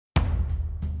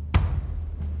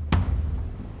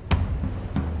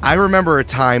I remember a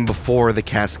time before the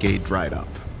Cascade dried up.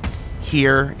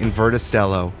 Here in Verda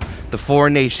Stello, the 4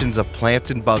 nations of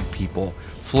plant and bug people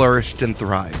flourished and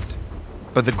thrived.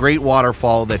 But the great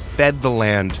waterfall that fed the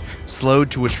land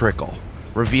slowed to a trickle,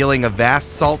 revealing a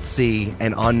vast salt sea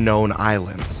and unknown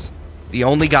islands. The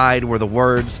only guide were the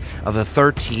words of the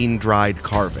 13 dried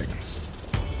carvings.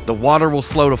 The water will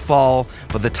slow to fall,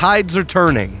 but the tides are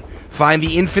turning. Find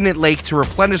the infinite lake to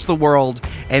replenish the world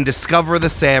and discover the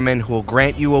salmon who will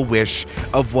grant you a wish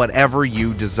of whatever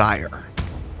you desire.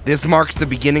 This marks the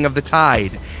beginning of the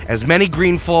tide, as many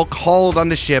green folk hauled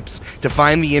onto ships to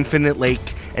find the infinite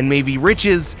lake and maybe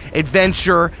riches,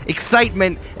 adventure,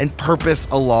 excitement, and purpose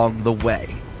along the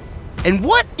way. And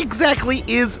what exactly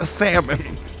is a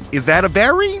salmon? Is that a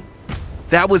berry?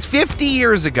 That was 50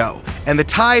 years ago, and the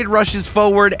tide rushes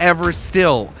forward ever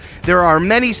still. There are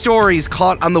many stories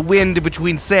caught on the wind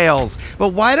between sails, but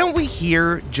why don't we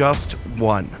hear just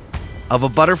one? Of a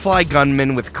butterfly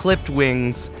gunman with clipped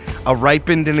wings, a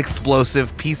ripened and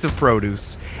explosive piece of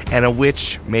produce, and a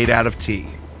witch made out of tea.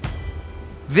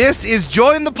 This is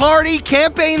Join the Party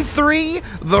Campaign 3,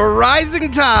 The Rising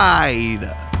Tide.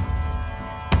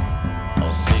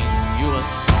 I'll sing you a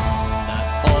song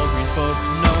that all green folk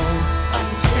know.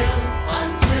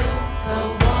 Until the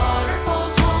water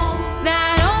falls home.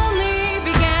 That only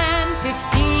began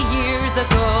 50 years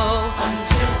ago.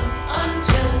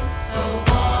 Until the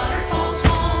water falls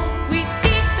home. We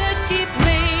seek the deep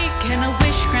lake and a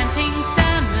wish-granting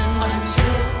salmon.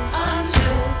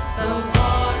 Until the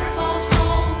water falls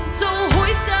home. So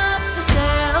hoist up the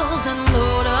sails and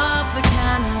load up the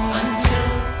cannons.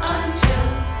 Until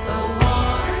the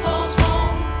water falls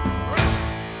home.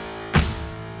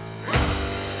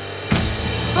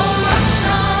 A rush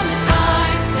on the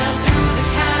tide, sail through the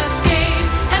cascade,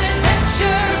 an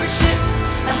adventure of ships,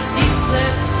 a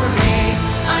ceaseless parade.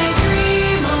 I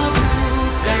dream of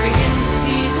roots buried in the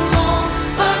deep alone,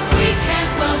 but we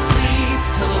can't well sleep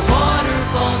till the water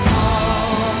falls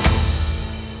home.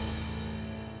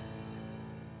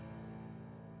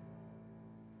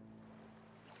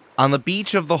 On the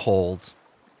beach of the Hold,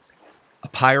 a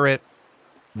pirate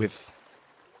with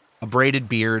a braided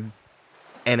beard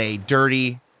and a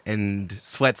dirty and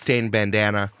sweat-stained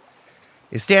bandana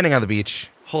is standing on the beach,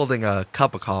 holding a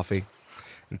cup of coffee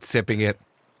and sipping it,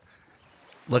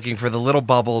 looking for the little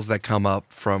bubbles that come up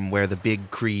from where the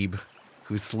big creeb,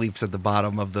 who sleeps at the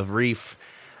bottom of the reef,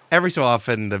 every so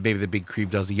often, maybe the big creeb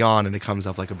does a yawn and it comes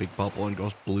up like a big bubble and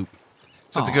goes bloop.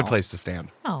 So it's a good place to stand.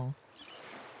 Oh.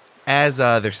 As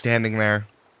they're standing there,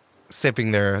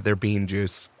 sipping their bean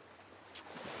juice,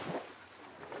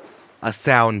 a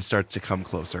sound starts to come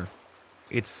closer.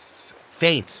 It's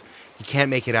faint. You can't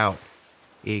make it out.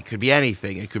 It could be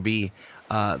anything. It could be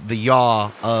the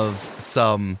yaw of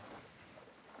some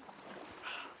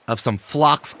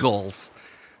flock skulls.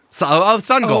 Of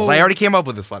sun gulls. I already came up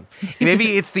with this one.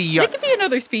 Maybe it's the... It could be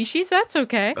another species. That's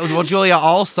okay. Well, Julia,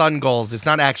 all sun gulls, it's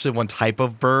not actually one type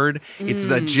of bird. It's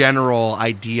the general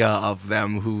idea of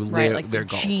them who live, like they're the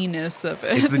gulls. genus of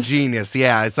it. It's the genus,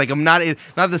 yeah. It's like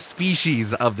it's not the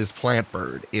species of this plant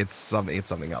bird. It's something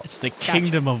else. It's the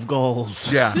kingdom of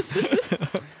gulls. Yeah. Is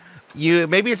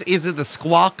it the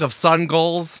squawk of sun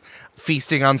gulls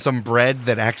feasting on some bread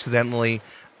that accidentally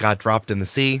got dropped in the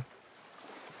sea?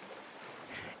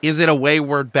 Is it a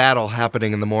wayward battle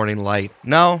happening in the morning light?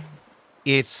 No,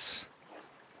 it's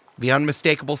the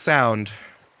unmistakable sound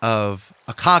of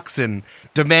a coxswain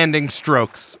demanding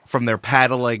strokes from their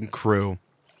paddling crew.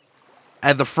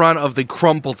 At the front of the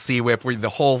crumpled sea whip, where the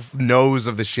whole nose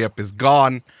of the ship is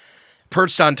gone,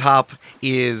 perched on top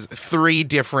is 3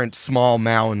 different small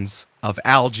mounds of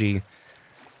algae,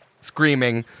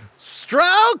 screaming,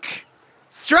 "Stroke!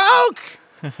 Stroke!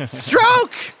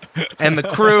 Stroke!" And the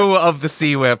crew of the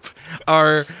Sea Whip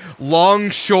are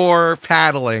longshore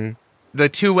paddling the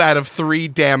 2 out of 3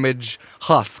 damage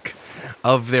husk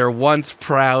of their once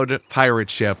proud pirate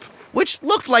ship, which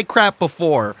looked like crap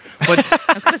before. But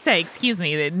I was going to say, excuse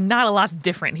me, not a lot's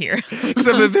different here. except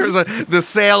that the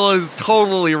sail is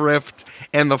totally ripped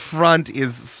and the front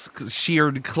is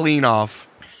sheared clean off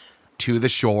to the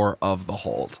shore of the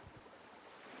Hold.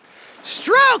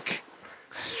 Stroke!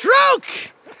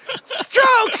 Stroke!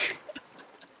 Stroke!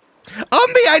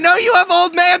 Umbi, I know you have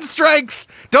old man strength.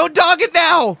 Don't dog it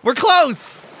now. We're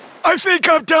close. I think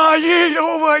I'm dying.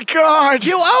 Oh my god.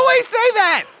 You always say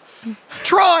that.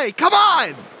 Troy, come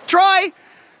on. Troy.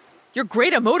 You're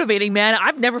great at motivating, man.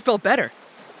 I've never felt better.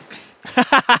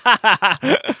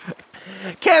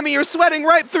 Cammie, you're sweating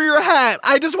right through your hat.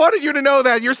 I just wanted you to know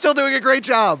that. You're still doing a great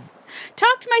job.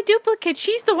 Talk to my duplicate.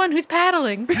 She's the one who's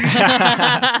paddling.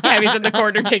 Cammie's in the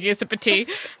corner taking a sip of tea.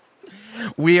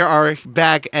 We are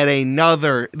back at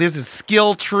another. This is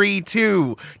Skill Tree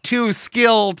 2. 2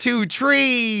 skill, 2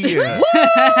 tree.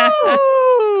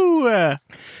 Woo!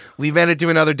 We've made it to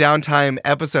another downtime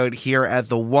episode here at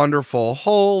the wonderful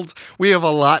Hold. We have a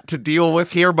lot to deal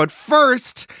with here, but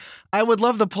first, I would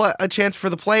love a chance for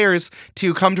the players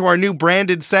to come to our new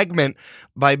branded segment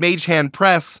by Mage Hand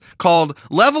Press called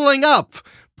Leveling Up,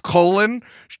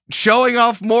 showing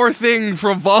off more thing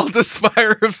from Vault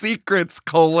Spire of Secrets,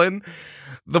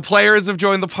 The players have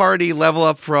joined the party, level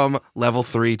up from level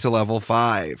 3 to level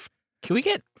 5. Can we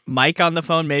get Mike on the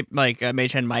phone? Maybe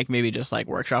Mage Hand Mike, maybe just like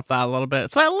workshop that a little bit.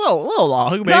 It's like a little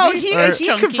long. Maybe. No, he chunky.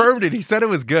 confirmed it. He said it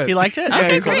was good. He liked it. Yeah,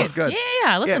 Okay, he said it great. was good.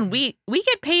 Yeah. Listen, we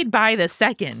get paid by the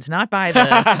second, not by the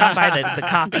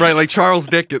copy. Right, like Charles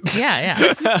Dickens.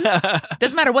 Yeah.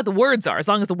 Doesn't matter what the words are, as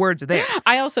long as the words are there.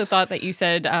 I also thought that you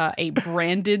said a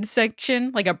branded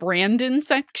section, like a Brandon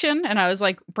section. And I was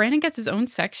like, Brandon gets his own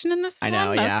section in this I know,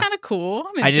 one? yeah. That's kind of cool.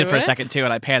 I'm into I did for a it. second too,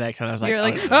 and I panicked, and I was like, You're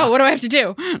like, no. oh, what do I have to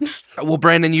do? Well,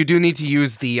 Brandon, you do need to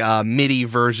use the MIDI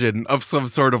version of some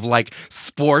sort of like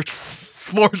sports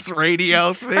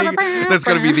radio thing. That's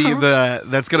gonna be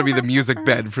the music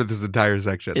bed for this entire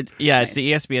section. It's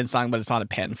the ESPN song, but it's on a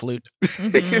pan flute. I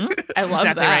love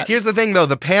Exactly that. right. Here's the thing, though: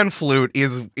 the pan flute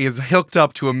is hooked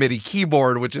up to a MIDI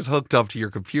keyboard, which is hooked up to your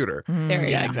computer. There you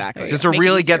Yeah, go. exactly. There you Just go. to Make it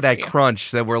really easier get that for you.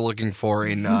 crunch that we're looking for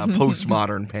in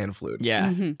postmodern pan flute.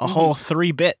 Yeah, a whole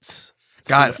 3 bits.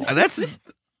 God, that's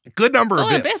a good number It's a of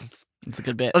lot of bits. bits. It's a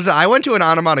good bit. Listen, I went to an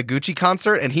Anamanaguchi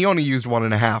concert, and he only used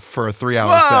 1.5 for a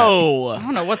 3-hour I Whoa!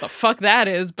 don't know what the fuck that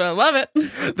is, but I love it.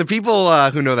 set. The people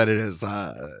who know that it is,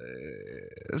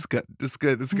 it's good. It's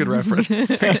good. It's a good reference.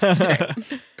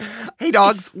 Hey,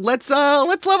 dogs, let's level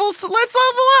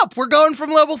up. We're going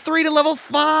from level 3 to level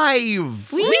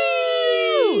 5.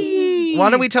 Why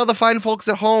don't we tell the fine folks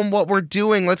at home what we're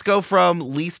doing? Let's go from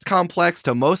least complex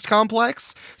to most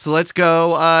complex. So let's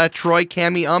go Troy,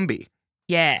 Cammie, Umbi.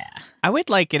 Yeah. I would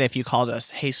like it if you called us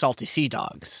 "Hey Salty Sea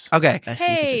Dogs." Okay. If you could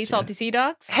Hey, just do Salty Sea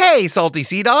Dogs. Hey, salty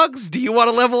sea dogs, do you want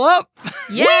to level up?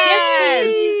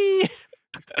 Yes.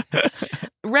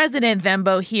 Resident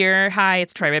Thembo here. Hi,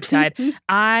 it's Troy Riptide.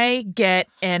 I get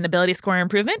an ability score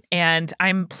improvement, and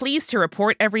I'm pleased to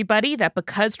report everybody that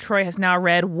because Troy has now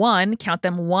read one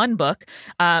book,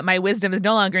 my wisdom is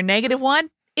no longer -1,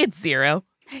 it's 0.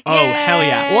 Oh, hell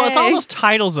yeah. Well, it's all Yay. those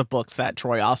titles of books that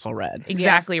Troy also read.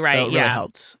 Exactly right. So it really yeah.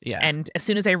 helps. Yeah. And as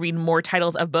soon as I read more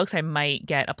titles of books, I might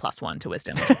get a +1 to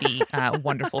wisdom, which would be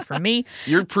wonderful for me.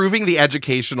 You're proving the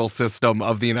educational system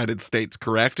of the United States,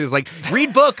 correct? Is like,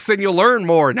 read books and you'll learn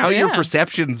more. Now your Yeah.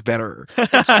 perception's better.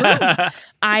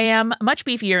 I am much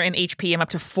beefier in HP. I'm up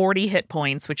to 40 hit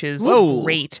points, which is Whoa.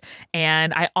 great.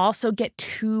 And I also get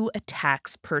 2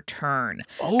 attacks per turn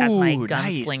as my Oh,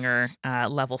 nice. gunslinger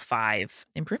level 5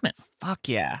 improvement. Fuck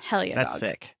yeah. Hell yeah, That's dog.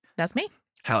 sick. That's me.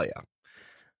 Hell yeah.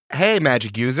 Hey,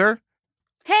 magic user,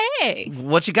 Hey.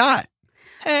 what you got?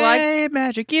 Hey,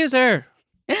 magic user.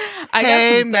 I got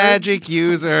Hey, some magic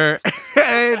user.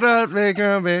 Hey, don't make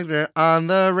a picture on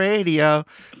the radio.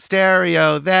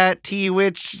 Stereo, that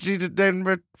T-Witch, you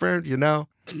know.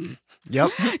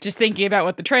 Yep. Just thinking about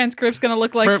what the transcript's going to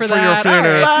look like For for your that. All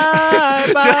funeral.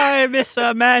 right. Bye, Miss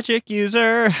Magic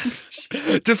User.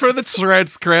 Just for the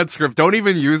transcript, don't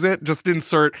even use it. Just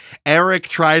insert Eric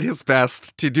tried his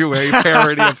best to do a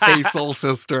parody of Hey Soul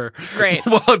Sister. Great.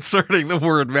 While inserting the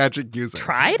word magic user.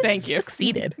 Tried? Thank you.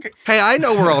 Succeeded. Hey, I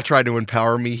know we're all trying to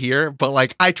empower me here, but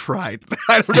like I tried.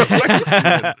 I don't know if I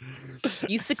succeeded.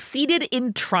 You succeeded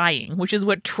in trying, which is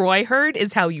what Troy heard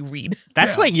is how you read.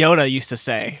 That's what Yoda used to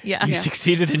say. Yeah. You Yeah.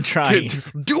 succeeded in trying.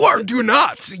 Do or do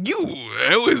not.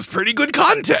 It was pretty good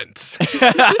content.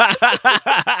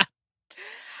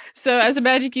 So as a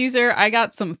magic user, I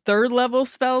got some 3rd level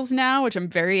spells now, which I'm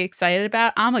very excited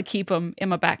about. I'm going to keep them in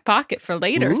my back pocket for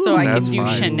later so I that's can do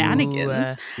fine.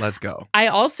 shenanigans. Let's go. I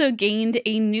also gained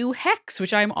a new hex,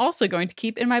 which I'm also going to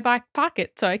keep in my back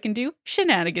pocket so I can do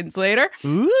shenanigans later.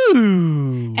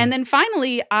 Ooh. And then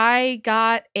finally, I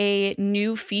got a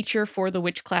new feature for the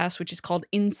witch class, which is called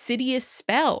Insidious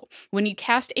Spell. When you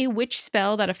cast a witch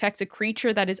spell that affects a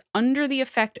creature that is under the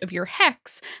effect of your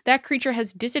hex, that creature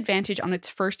has disadvantage on its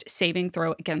first saving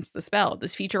throw against the spell.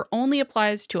 This feature only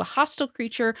applies to a hostile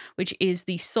creature, which is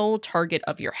the sole target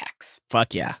of your hex,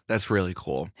 Fuck yeah. That's really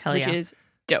cool. Hell which yeah. is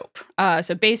dope.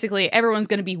 So basically, everyone's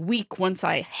going to be weak once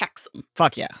I hex them.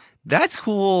 Fuck yeah. That's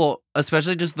cool,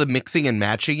 especially just the mixing and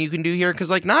matching you can do here.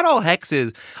 Because, like, not all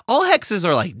hexes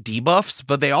are like debuffs,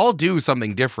 but they all do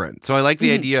something different. So I like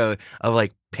the idea of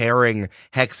like pairing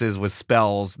hexes with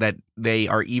spells that they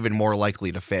are even more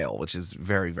likely to fail, which is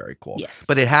very, very cool. Yes.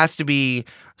 But it has to be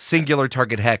singular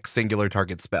target hex, singular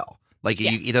target spell. Like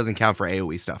Yes. it doesn't count for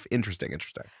AoE stuff. Interesting.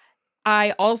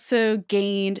 I also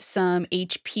gained some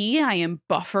HP. I am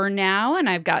buffer now, and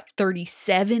I've got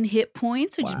 37 hit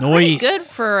points, which is pretty Nice. good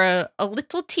for a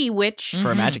little T-Witch.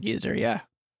 For a Mhm. magic user, yeah.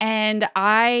 And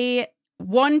I,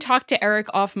 talked to Eric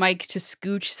off mic to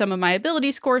scooch some of my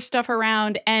ability score stuff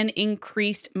around and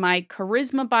increased my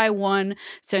charisma by 1.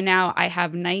 So now I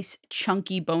have nice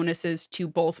chunky bonuses to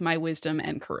both my wisdom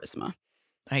and charisma.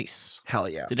 Nice. Hell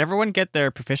yeah. Did everyone get their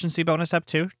proficiency bonus up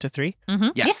to 3?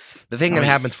 Yes. The thing that Nice.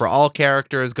 happens for all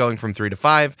characters going from 3 to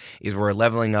 5 is we're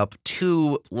leveling up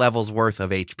 2 levels worth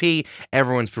of HP.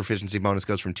 Everyone's proficiency bonus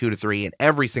goes from 2 to 3, and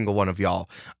every single one of y'all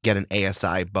get an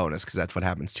ASI bonus because that's what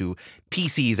happens to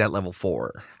PCs at level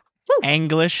 4.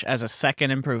 English as a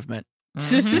second improvement.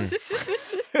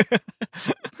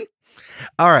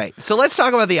 All right. So let's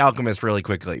talk about the Alchemist really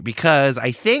quickly because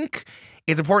I think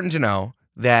it's important to know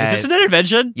that. Is this an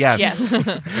intervention? Yes.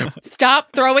 Yes. Stop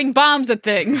throwing bombs at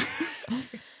things.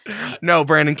 No,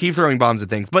 Brandon, keep throwing bombs at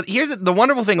things. But here's the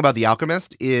wonderful thing about The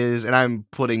Alchemist is, and I'm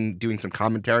doing some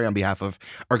commentary on behalf of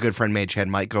our good friend Mage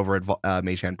Hand Mike over at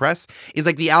Mage Hand Press, is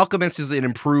like The Alchemist is an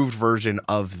improved version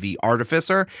of the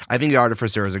Artificer. I think the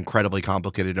Artificer is incredibly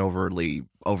complicated and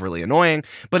overly annoying,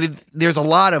 but there's a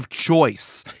lot of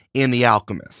choice in The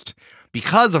Alchemist.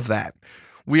 Because of that,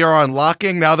 we are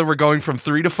unlocking, now that we're going from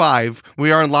 3 to 5,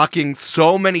 we are unlocking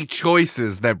so many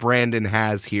choices that Brandon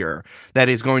has here that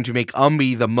is going to make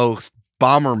Umbi the most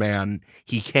Bomberman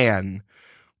he can.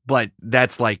 But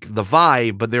that's like the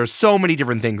vibe, but there's so many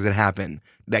different things that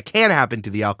can happen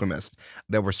to the Alchemist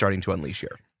that we're starting to unleash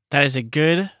here. That is a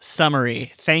good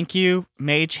summary. Thank you,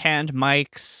 Mage Hand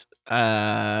Mike's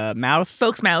mouth.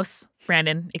 Spokesmouse.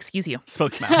 Brandon, excuse you.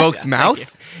 Spokesmouth. Spoke's Yeah, mouth? thank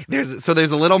you.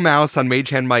 There's a little mouse on Mage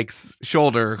Hand Mike's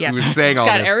shoulder Yes. who's saying It's all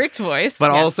got this. Eric's voice.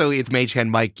 But Yes. also it's Mage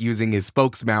Hand Mike using his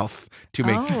spokes mouth to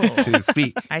make Oh. to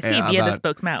speak. I see via the about-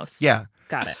 spokesmouse. Yeah.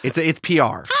 Got it. It's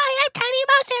PR. Hi, I'm Tiny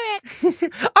Mouse Eric.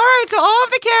 All right, so all of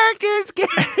the characters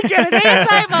get an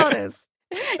ASI bonus.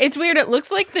 It's weird. It looks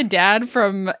like the dad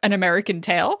from An American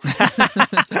Tale.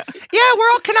 Yeah, we're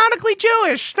all canonically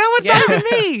Jewish. That was not even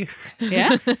me. Yeah.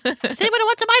 Does anybody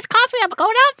want some iced coffee? I'm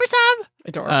going out for some.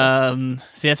 Adorable.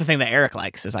 See, that's the thing that Eric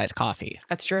likes is iced coffee.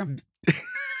 That's true.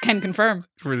 Can confirm.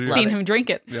 Seen him drink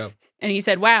it. Yeah. And he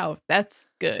said, wow, that's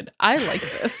good. I like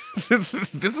this.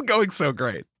 This is going so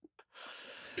great.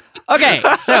 Okay,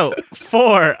 so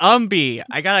for Umbi,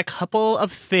 I got a couple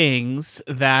of things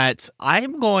that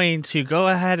I'm going to go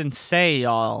ahead and say,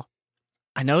 y'all.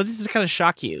 I know this is going to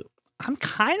shock you. I'm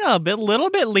kind of a little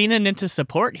bit leaning into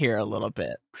support here a little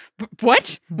bit.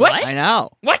 What? What? I know.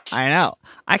 What? I know.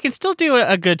 I can still do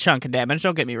a good chunk of damage,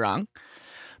 don't get me wrong.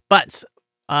 But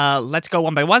let's go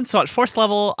one by one. So at 4th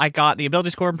level, I got the ability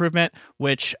score improvement,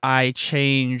 which I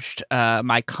changed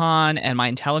my con and my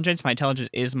intelligence. My intelligence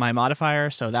is my modifier,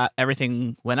 so that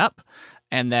everything went up.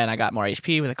 And then I got more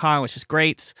HP with a con, which is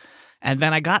great. And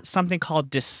then I got something called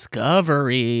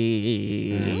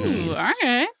Discovery. Ooh, all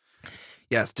right.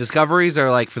 Yes, discoveries are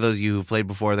like, for those of you who've played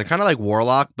before, they're kind of like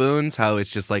warlock boons, how it's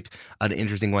just like an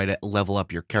interesting way to level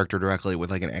up your character directly with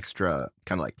like an extra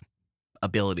kind of like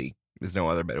ability. There's no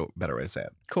other better way to say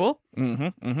it. Cool.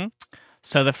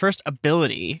 So the first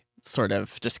ability, sort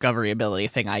of discovery ability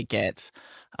thing I get,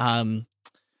 Amanda,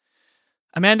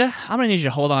 I'm going to need you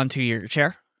to hold on to your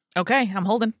chair. Okay, I'm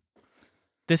holding.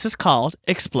 This is called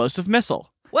Explosive Missile.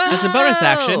 Whoa! As a bonus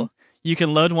action, you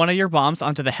can load one of your bombs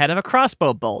onto the head of a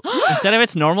crossbow bolt. Instead of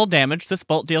its normal damage, this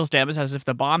bolt deals damage as if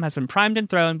the bomb has been primed and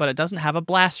thrown, but it doesn't have a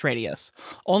blast radius.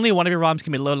 Only one of your bombs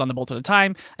can be loaded on the bolt at a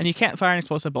time, and you can't fire an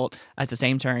explosive bolt at the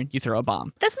same turn you throw a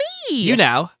bomb. That's me. You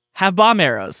now have bomb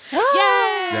arrows. Yay!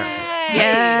 Yes.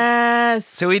 Yes.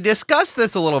 So we discussed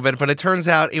this a little bit, but it turns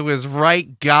out it was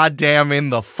right goddamn in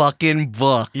the fucking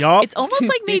book. Yup. It's almost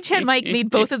like Mage Hand Mike made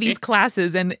both of these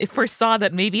classes and foresaw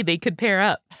that maybe they could pair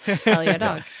up. Hell yeah,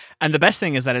 dog. And the best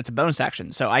thing is that it's a bonus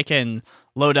action, so I can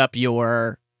load up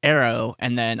your arrow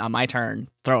and then on my turn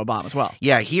throw a bomb as well.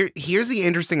 Yeah, here's the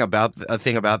interesting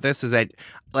thing about this is that,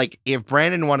 like, if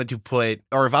Brandon wanted to put,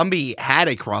 or if Umbi had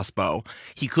a crossbow,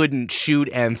 he couldn't shoot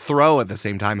and throw at the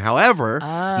same time. However,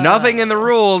 nothing in the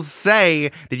rules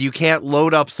say that you can't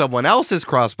load up someone else's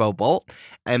crossbow bolt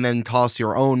and then toss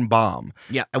your own bomb.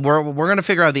 Yeah. And we're gonna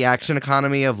figure out the action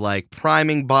economy of like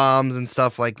priming bombs and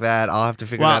stuff like that. I'll have to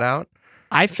figure that out.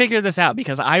 I figured this out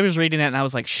because I was reading it and I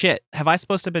was like, shit, have I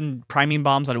supposed to have been priming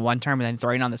bombs on one turn and then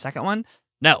throwing on the second one?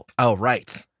 No. Oh,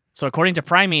 right. So according to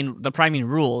the priming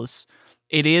rules,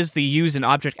 it is the use an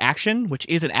object action, which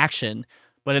is an action,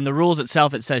 But in the rules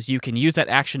itself, it says you can use that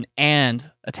action and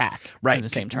attack in the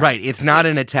same turn. Right. It's not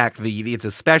an attack. It's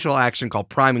a special action called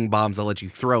priming bombs that let you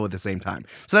throw at the same time.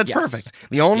 So that's perfect.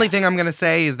 The only thing I'm going to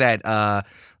say is that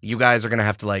you guys are going to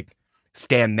have to like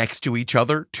stand next to each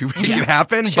other to make it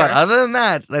happen. Sure. But other than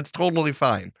that, that's totally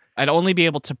fine. I'd only be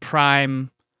able to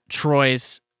prime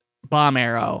Troy's bomb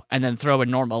arrow and then throw a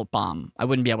normal bomb. I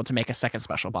wouldn't be able to make a second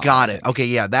special bomb. Got it. Okay,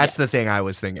 yeah, that's the thing I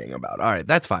was thinking about. All right,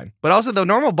 that's fine. But also, the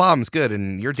normal bomb's good,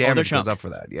 and your damage goes up for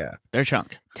that. Yeah, they're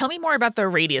chunk. Tell me more about the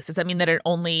radius. Does that mean that it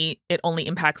only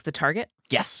impacts the target?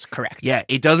 Yes, correct. Yeah,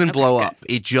 it doesn't blow up.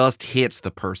 It just hits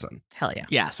the person. Hell yeah.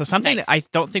 Yeah, so something that I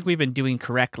don't think we've been doing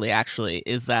correctly, actually,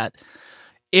 is that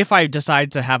if I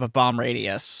decide to have a bomb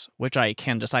radius, which I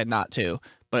can decide not to,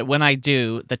 but when I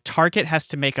do, the target has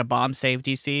to make a bomb save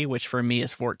DC, which for me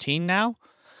is 14 now.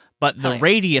 But the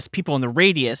radius, people in the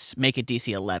radius make a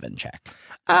DC 11 check.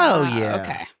 Oh, yeah.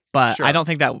 Okay. But I don't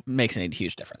think that makes any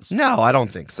huge difference. No, I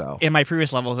don't think so. In my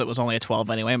previous levels, it was only a 12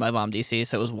 anyway, my bomb DC,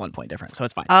 so it was 1 point difference. So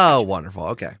it's fine. Oh, wonderful.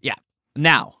 Okay. Yeah.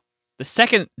 Now, the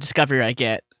second discovery I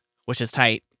get, which is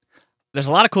tight, there's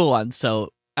a lot of cool ones,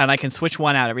 and I can switch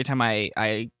one out every time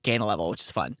I gain a level, which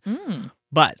is fun.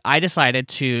 But I decided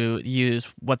to use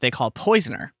what they call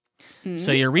Poisoner.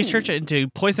 So your research into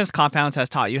poisonous compounds has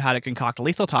taught you how to concoct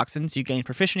lethal toxins. You gain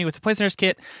proficiency with the Poisoner's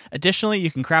Kit. Additionally,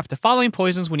 you can craft the following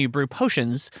poisons when you brew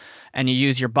potions, and you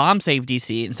use your bomb save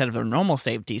DC instead of the normal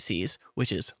save DCs,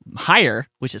 which is higher,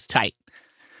 which is tight.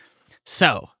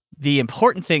 So the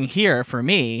important thing here for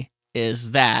me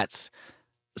is that,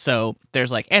 so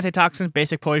there's like antitoxins,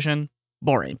 basic poison,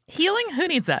 boring. Healing? Who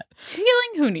needs that? Healing?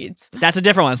 Who needs? That's a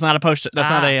different one. It's not a potion. That's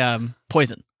not a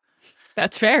poison.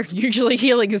 That's fair. Usually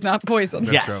healing is not poison.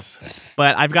 Yes.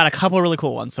 But I've got a couple really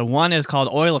cool ones. So one is called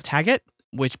Oil of Taggart,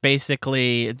 which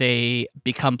basically they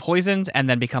become poisoned and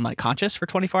then become unconscious for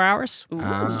 24 hours.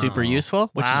 Super useful,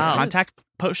 which is a contact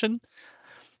potion.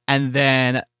 And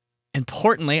then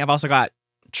importantly, I've also got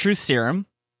Truth Serum,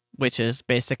 which is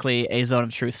basically a Zone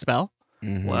of Truth spell,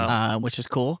 which is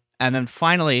cool. And then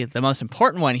finally, the most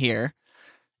important one here,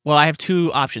 well, I have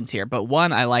two options here, but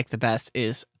one I like the best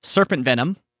is Serpent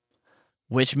Venom,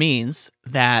 which means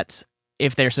that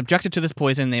if they're subjected to this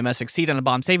poison, they must succeed on a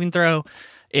bomb saving throw.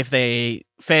 If they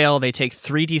fail, they take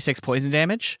 3d6 poison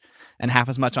damage and half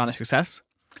as much on a success.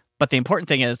 But the important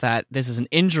thing is that this is an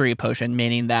injury potion,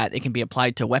 meaning that it can be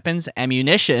applied to weapons,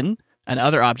 ammunition, and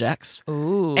other objects.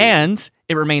 And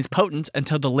it remains potent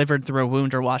until delivered through a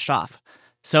wound or washed off.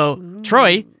 So,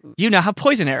 Troy, you now have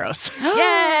poison arrows.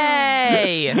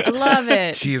 Yay! I love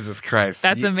it. Jesus Christ.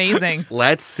 That's amazing.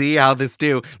 Let's see how this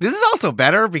do. This is also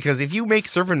better because if you make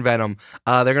serpent venom,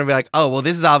 they're going to be like, oh, well,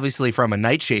 this is obviously from a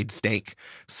nightshade snake.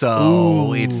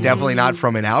 So it's definitely not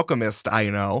from an alchemist, I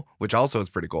know, which also is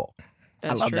pretty cool.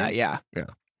 That's I love true. that, yeah. Yeah.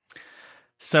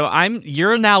 So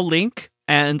you're now Link,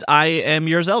 and I am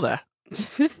your Zelda.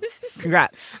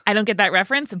 Congrats. I don't get that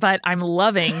reference, but I'm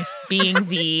loving being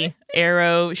the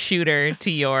arrow shooter to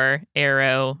your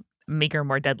arrow maker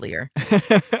more deadlier.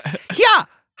 Yeah!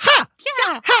 Ha!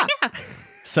 Yeah.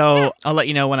 So I'll let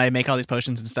you know when I make all these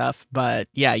potions and stuff. But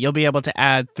yeah, you'll be able to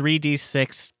add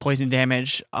 3d6 poison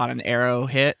damage on an arrow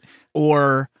hit,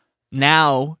 or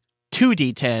now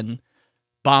 2d10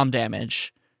 bomb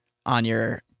damage on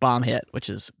your bomb hit, which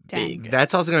is big.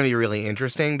 That's also going to be really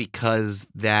interesting because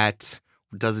that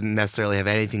doesn't necessarily have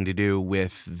anything to do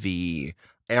with the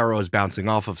arrows bouncing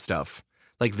off of stuff.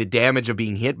 Like the damage of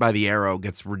being hit by the arrow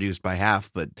gets reduced by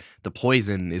half, but the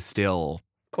poison is still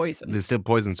Poison. There's still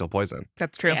poison.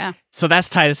 That's true. Yeah. So that's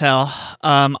tight as hell.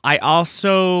 I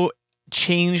also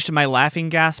changed my laughing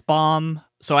gas bomb.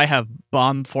 So I have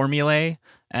bomb formulae,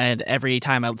 and every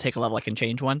time I take a level, I can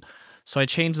change one. So I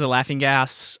changed the laughing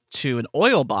gas to an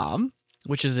oil bomb,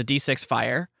 which is a D6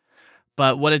 fire.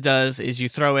 But what it does is you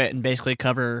throw it and basically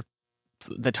cover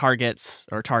the target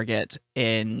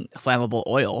in flammable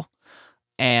oil.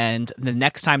 And the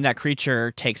next time that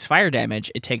creature takes fire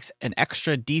damage, it takes an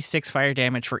extra D6 fire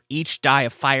damage for each die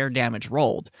of fire damage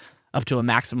rolled, up to a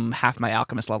maximum half my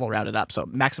alchemist level rounded up. So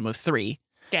maximum of 3.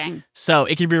 Dang. So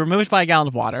it can be removed by a gallon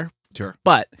of water. Sure.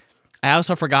 But I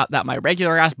also forgot that my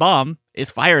regular ass bomb is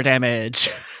fire damage.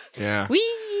 Yeah.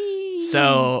 Whee!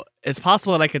 So it's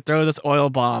possible that I could throw this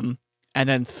oil bomb and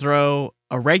then throw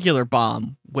a regular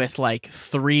bomb with like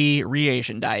 3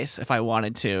 reagent dice if I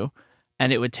wanted to.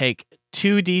 And it would take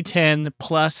 2d10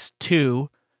 plus 2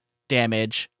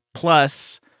 damage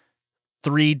plus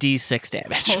 3d6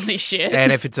 damage. Holy shit.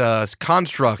 And if it's a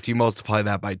construct, you multiply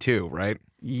that by 2, right?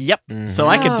 Yep. So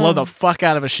I could blow the fuck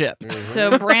out of a ship.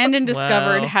 So Brandon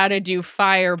discovered Wow. how to do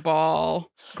fireball.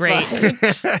 Great.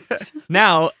 but-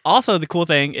 Now, also the cool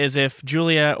thing is if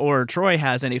Julia or Troy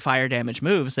has any fire damage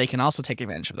moves, they can also take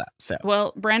advantage of that. So.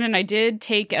 well, Brandon, I did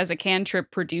take as a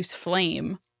cantrip produce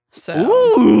flame. So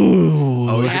Ooh.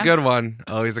 Always Yeah. a good one.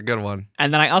 Always a good one.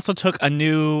 And then I also took a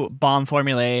new bomb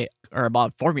formula,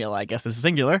 I guess is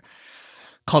singular,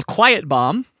 called Quiet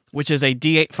Bomb, which is a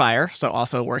D8 fire, so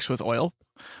also works with oil.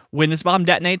 When this bomb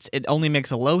detonates, it only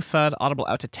makes a low thud audible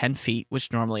out to 10 feet,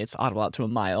 which normally it's audible out to a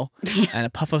mile, and a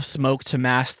puff of smoke to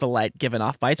mask the light given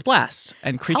off by its blast.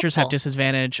 And creatures have Helpful.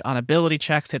 disadvantage on ability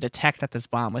checks to detect that this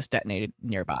bomb was detonated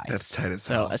nearby. That's tight as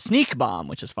So hell. a sneak bomb,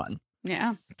 which is fun.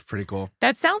 yeah. It's pretty cool.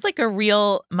 That sounds like a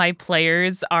real "my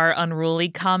players are unruly"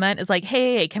 comment. Is like,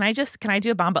 hey, can I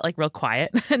do a bomb but like real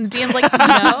quiet? And the DM's like,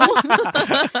 no,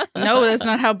 No, that's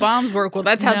not how bombs work. Well,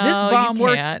 that's how this No, you bomb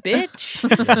works, can't.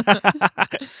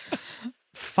 bitch.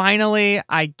 Finally,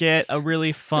 I get a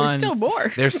really fun. There's still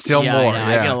more. There's still Yeah, more. I know.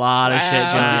 I get a lot of shit, Wow.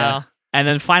 Julia. Wow. And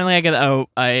then finally, I get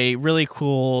a really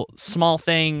cool small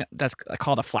thing that's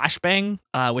called a flashbang,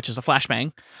 which is a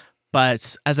flashbang.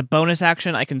 But as a bonus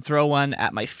action, I can throw one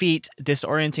at my feet,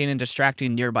 disorienting and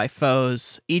distracting nearby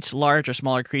foes. Each large or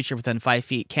smaller creature within 5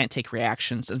 feet can't take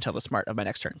reactions until the start of my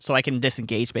next turn. So I can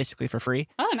disengage basically for free,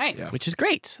 Oh, nice. which is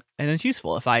great. And it's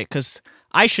useful because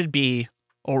I should be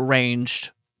a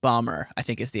ranged bomber, I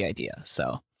think is the idea.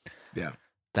 So Yeah.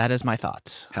 that is my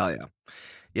thought. Hell yeah.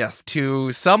 Yes,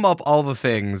 to sum up all the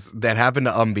things that happen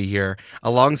to Umbi here,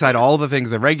 alongside all the things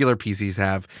that regular PCs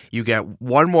have, you get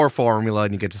one more formula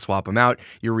and you get to swap them out.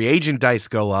 Your reagent dice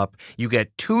go up, you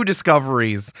get 2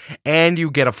 discoveries, and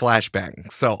you get a flashbang.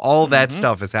 So all that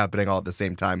stuff is happening all at the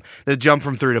same time. The jump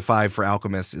from 3 to 5 for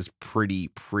Alchemists is pretty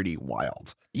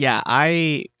wild. Yeah,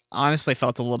 I honestly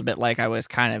felt a little bit like I was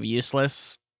kind of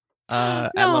useless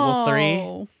at level 3.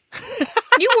 No.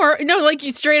 You were like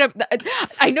you straight up.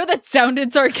 I know that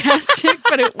sounded sarcastic,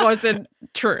 but it wasn't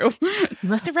true. You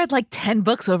must have read like 10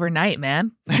 books overnight,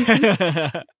 man.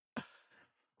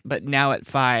 But now at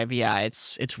 5, yeah,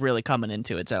 it's really coming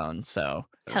into its own. So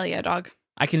Hell yeah, dog.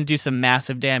 I can do some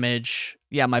massive damage.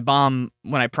 Yeah, my bomb,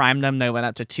 when I primed them, they went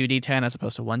up to 2d10 as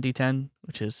opposed to 1d10,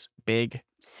 which is big.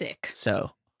 Sick.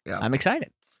 So Yeah. I'm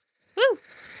excited. Woo.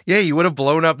 Yeah, you would have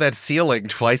blown up that ceiling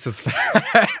twice as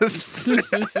fast.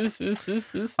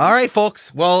 All right,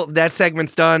 folks. Well, that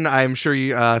segment's done. I'm sure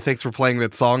you. Thanks for playing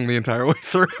that song the entire way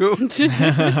through.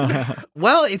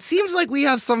 Well, it seems like we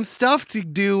have some stuff to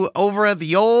do over at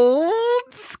the old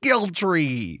skill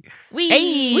tree.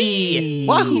 Wee.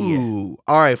 Wahoo!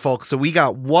 All right, folks. So we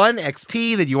got 1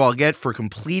 XP that you all get for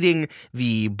completing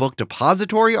the book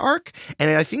depository arc, and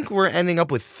I think we're ending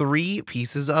up with 3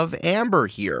 pieces of amber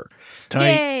here.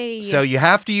 Tight. Yay. So you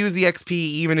have to use the XP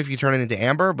even if you turn it into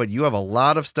amber, but you have a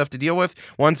lot of stuff to deal with.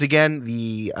 Once again,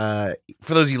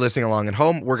 for those of you listening along at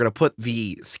home, we're going to put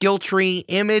the skill tree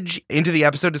image into the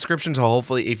episode description. So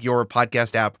hopefully if your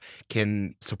podcast app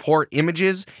can support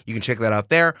images, you can check that out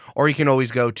there. Or you can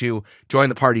always go to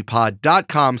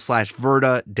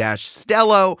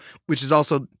jointhepartypod.com/Verda-Stello, which is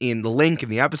also in the link in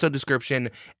the episode description,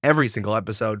 every single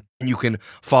episode. And you can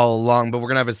follow along, but we're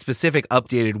going to have a specific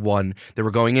updated one that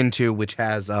we're going into, which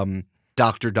has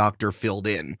Doctor filled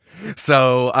in.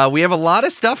 So we have a lot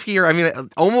of stuff here. I mean,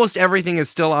 almost everything is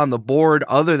still on the board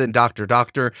other than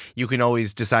Doctor. You can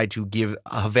always decide to give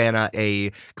Havana a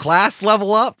class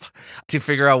level up to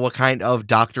figure out what kind of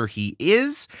doctor he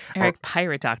is. Eric,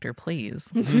 pirate doctor, please.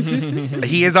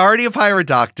 He is already a pirate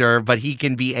doctor, but he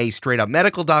can be a straight up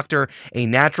medical doctor, a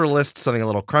naturalist, something a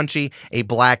little crunchy, a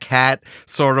black hat,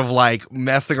 sort of like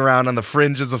messing around on the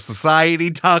fringes of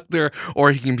society doctor,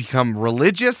 or he can become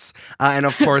religious. And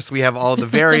of course, we have all the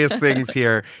various things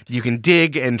here. You can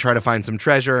dig and try to find some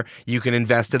treasure. You can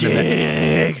invest in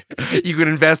you can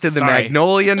invest in the Sorry.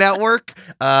 Magnolia Network.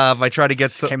 If I try to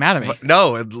get some, Came out of me.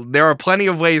 No, there are plenty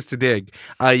of ways to dig.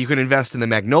 You can invest in the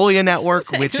Magnolia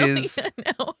Network, which is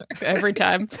Every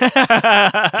time.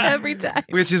 Every time.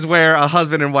 which is where a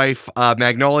husband and wife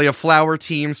Magnolia flower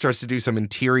team starts to do some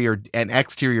interior and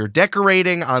exterior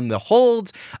decorating on the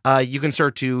hold. You can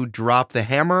start to drop the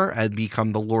hammer and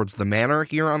become the lords of the manor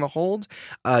here on the hold.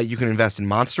 You can invest in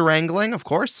monster wrangling, of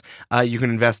course. You can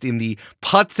invest in the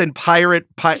Putts and Puppets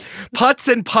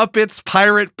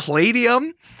Pirate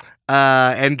Palladium.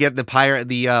 And get the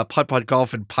putt-putt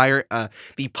golf and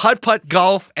the putt-putt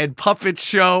golf and puppet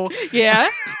show. Yeah.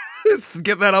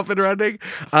 Get that up and running.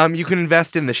 You can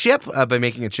invest in the ship by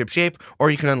making it ship shape, or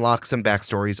you can unlock some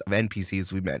backstories of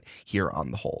NPCs we met here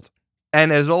on the hold.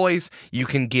 And as always, you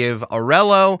can give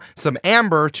Aurello some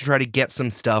amber to try to get some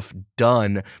stuff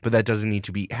done, but that doesn't need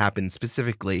to happen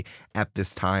specifically at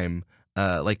this time.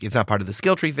 It's not part of the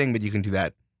skill tree thing, but you can do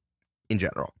that in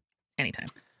general. Anytime.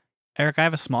 Eric, I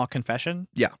have a small confession.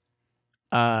 Yeah.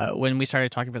 When we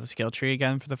started talking about the skill tree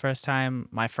again for the first time,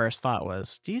 my first thought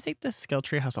was, do you think this skill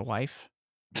tree has a wife?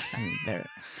 And there.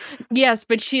 Yes,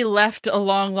 but she left a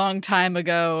long, long time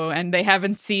ago, and they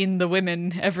haven't seen the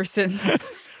women ever since.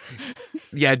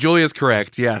 Yeah, Julia's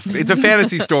correct. Yes. It's a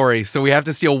fantasy story, so we have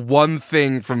to steal one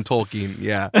thing from Tolkien.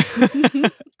 Yeah.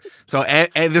 So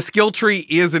and the skill tree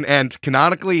is an ent.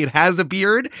 Canonically, it has a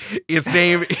beard. Its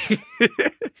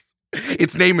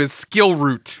name is Skill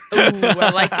Root. Ooh, I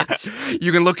like it.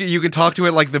 You can talk to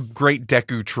it like the Great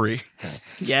Deku tree.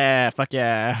 Yeah, fuck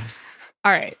yeah.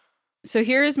 All right. So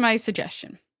here's my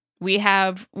suggestion. We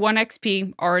have 1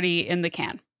 XP already in the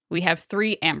can. We have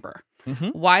 3 amber. Mm-hmm.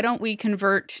 Why don't we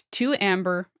convert 2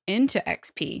 amber into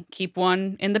XP, keep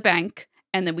 1 in the bank,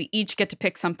 and then we each get to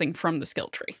pick something from the skill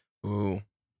tree? Ooh.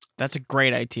 That's a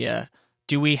great idea.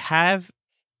 Do we have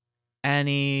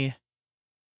any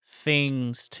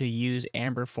things to use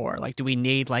amber for? Like, do we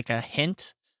need like a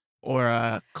hint or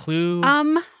a clue?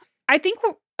 I think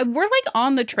we're like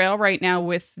on the trail right now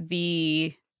with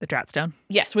the Droughtstone.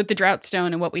 Yes, with the Droughtstone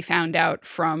and what we found out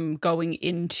from going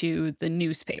into the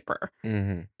newspaper.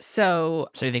 Mm-hmm. So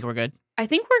you think we're good? I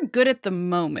think we're good at the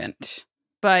moment.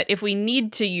 But if we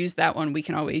need to use that one, we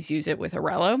can always use it with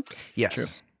Aurello. Yes. True.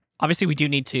 Obviously, we do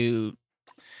need to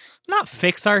not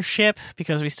fix our ship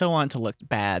because we still want it to look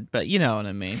bad, but you know what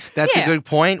I mean. That's Yeah. a good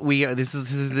point. This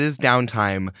is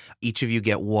downtime. Each of you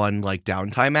get one like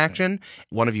downtime action.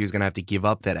 One of you is going to have to give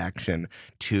up that action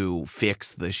to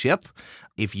fix the ship.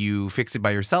 If you fix it by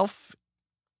yourself,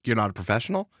 you're not a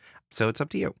professional, so it's up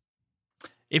to you.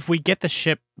 If we get the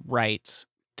ship right,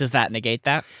 does that negate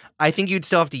that? I think you'd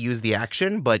still have to use the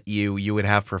action, but you would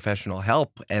have professional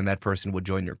help, and that person would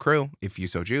join your crew if you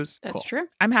so choose. That's Cool. true.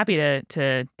 I'm happy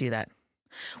to do that.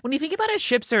 When you think about it,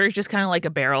 ships are just kind of like a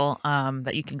barrel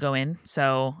that you can go in.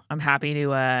 So I'm happy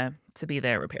to be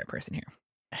the repair person here.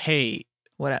 Hey,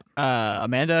 What up?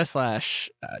 Amanda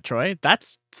 / Troy,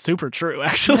 that's super true,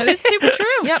 actually. That is super true.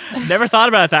 Yep. Never thought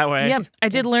about it that way. Yep. I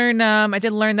did learn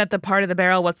that the part of the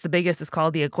barrel, what's the biggest, is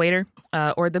called the equator,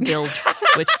 or the bilge,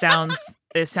 which sounds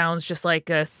just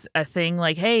like a thing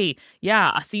like, hey,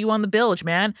 yeah, I'll see you on the bilge,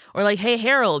 man. Or like, hey,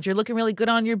 Harold, you're looking really good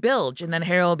on your bilge. And then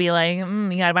Harold will be like,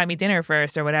 you gotta buy me dinner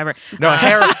first or whatever. No,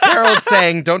 Harold's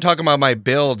saying, don't talk about my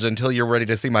bilge until you're ready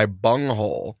to see my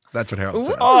bunghole. That's what Harold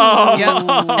says. Oh, Yep.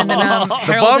 And then The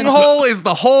Harold's in- bunghole is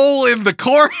the hole in the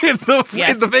cork, in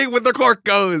Yes. the thing where the cork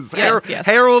goes. Yes, yes.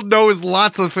 Harold knows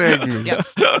lots of things.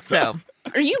 Yep. So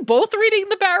Are you both reading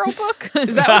the barrel book?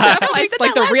 Is that what's happening? I said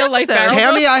Like that the last real life episode.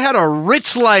 barrel Cammie, I had a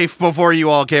rich life before you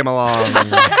all came along. book?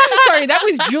 Sorry, that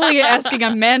was Julia asking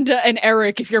Amanda and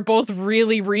Eric if you're both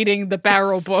really reading the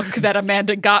barrel book that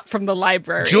Amanda got from the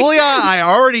library. Julia, I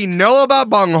already know about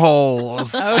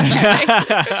bungholes.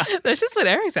 Okay. that's just what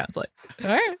Eric sounds like. All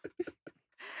right.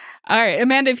 All right,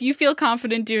 Amanda, if you feel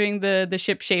confident doing the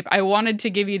ship shape, I wanted to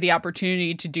give you the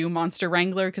opportunity to do Monster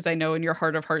Wrangler because I know in your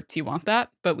heart of hearts you want that,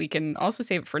 but we can also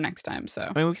save it for next time. So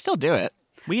I mean, we can still do it.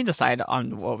 We can decide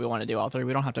on what we want to do all three.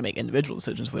 We don't have to make individual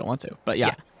decisions if we don't want to. But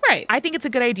yeah. right. I think it's a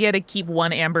good idea to keep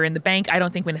 1 amber in the bank. I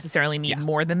don't think we necessarily need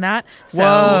more than that. So,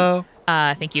 Whoa.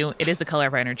 thank you. It is the color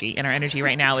of our energy, and our energy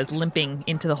right now is limping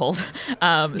into the hold.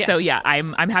 Yes. So yeah,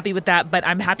 I'm happy with that, but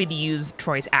I'm happy to use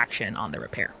Troy's action on the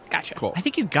repair. Gotcha. Cool. I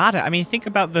think you got it. I mean, think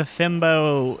about the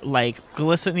Thimbo, like,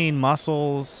 glistening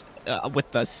muscles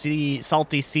with the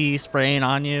salty sea spraying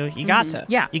on you. You got to.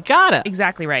 Yeah. You got it.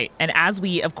 Exactly right. And as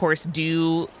we, of course,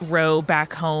 do row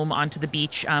back home onto the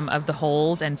beach of the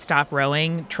hold and stop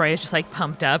rowing, Troy is just like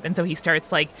pumped up, and so he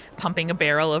starts like pumping a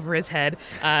barrel over his head,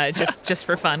 just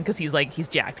for fun because he's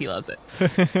jacked. He loves it.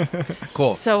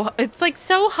 Cool. So it's like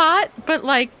so hot, but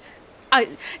like,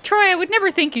 Troy, I would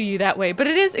never think of you that way, but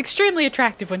it is extremely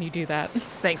attractive when you do that.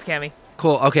 Thanks, Cammie.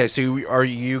 Cool. Okay, so are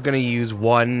you going to use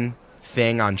one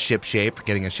thing on ship shape,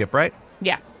 getting a ship right?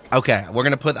 Yeah. Okay, I'm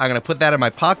gonna put that in my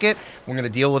pocket. We're gonna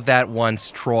deal with that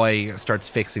once Troy starts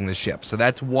fixing the ship. So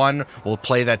that's one. We'll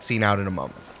play that scene out in a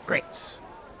moment. Great.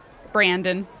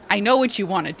 Brandon, I know what you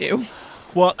want to do.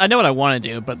 Well, I know what I want to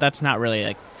do, but that's not really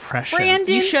like pressure.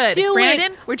 Brandon, You should. do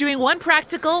Brandon, it. we're doing one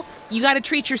practical. You got to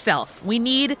treat yourself. We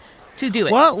need to do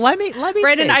it. Well, let me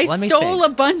Brandon, think. I stole a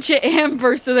bunch of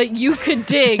amber so that you could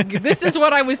dig. This is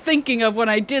what I was thinking of when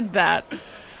I did that.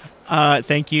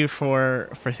 Thank you for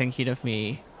thinking of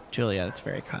me, Julia. That's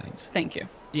very kind. Thank you.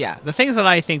 Yeah, the things that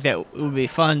I think that would be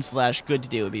fun / good to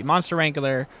do would be Monster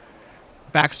Wrangler,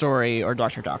 backstory or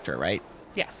Doctor, right?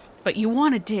 Yes, but you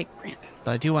want to dig, Brandon.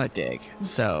 But I do want to dig,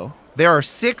 so... There are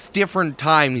 6 different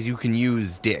times you can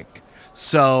use dig.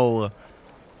 So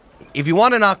if you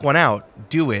want to knock one out,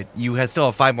 do it. You still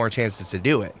have 5 more chances to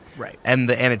do it. Right. And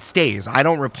it stays. I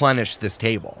don't replenish this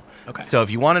table. Okay. So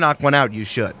if you want to knock one out, you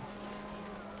should.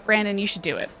 Brandon, you should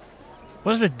do it.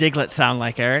 What does a diglet sound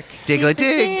like, Eric? Diglett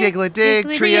dig, Diglett dig,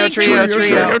 Diglett trio, dig,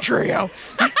 trio, trio.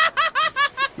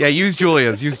 Yeah, use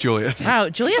Julia's. Wow,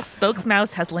 Julia's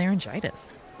spokesmouse has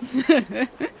laryngitis.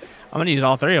 I'm going to use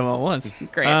all 3 of them at once.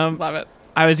 Great, love it.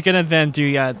 I was going to then do,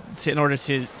 in order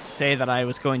to say that I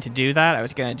was going to do that, I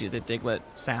was going to do the diglet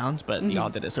sounds, but y'all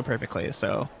did it so perfectly,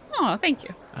 so... Oh, thank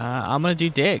you. I'm going to do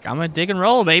dig. I'm going to dig and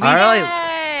roll, baby. All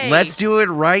right, let's do it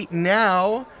right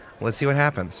now. Let's see what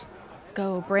happens.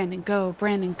 Go, Brandon, go,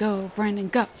 Brandon, go, Brandon,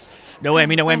 go. No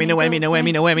whammy, no whammy, no whammy, no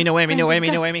whammy, no whammy, no whammy, no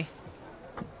whammy, no whammy.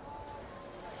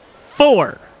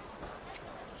 4.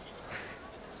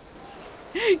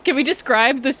 Can we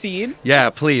describe the scene? Yeah,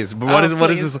 please. But what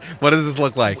does this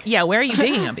look like? Yeah, where are you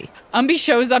digging, Umbi? Umbi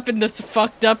shows up in this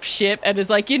fucked up ship and is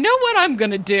like, you know what I'm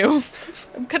gonna do?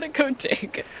 I'm gonna go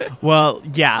dig. Well,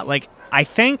 yeah, like, I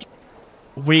think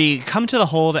we come to the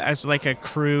hold as, like, a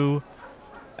crew,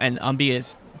 and Umbi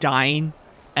is dying.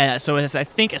 So I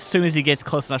think as soon as he gets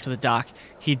close enough to the dock,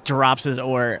 he drops his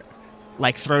oar,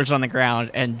 like, throws it on the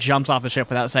ground, and jumps off the ship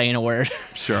without saying a word.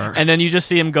 Sure. And then you just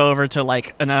see him go over to,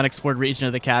 like, an unexplored region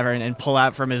of the cavern and pull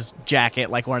out from his jacket,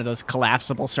 like, one of those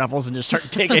collapsible shovels and just start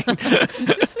digging.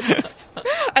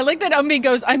 I like that Umbi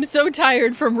goes, I'm so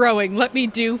tired from rowing. Let me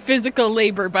do physical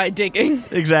labor by digging.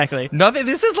 Exactly. Nothing.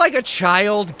 This is like a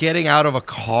child getting out of a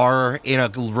car in a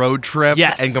road trip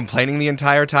and complaining the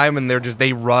entire time, and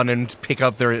they run and pick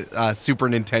up their Super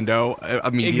Nintendo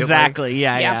immediately. Exactly.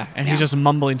 Yeah. And he's just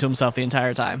mumbling to himself the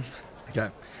entire time. Okay.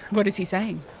 What is he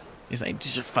saying? He's like,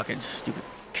 just fucking stupid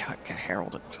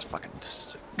Harold. Just fucking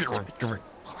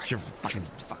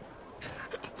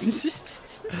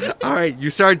All right, you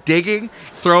start digging,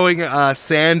 throwing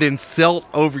sand and silt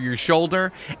over your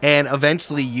shoulder, and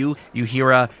eventually you hear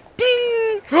a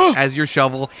ding as your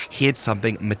shovel hits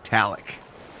something metallic.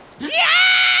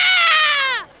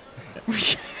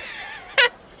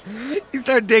 You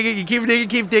start digging, you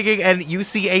keep digging, and you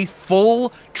see a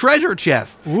full treasure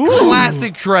chest. Ooh.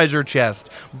 Classic treasure chest.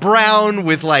 Brown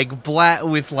with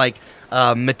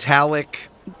metallic,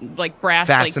 like brass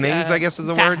fastenings, I guess is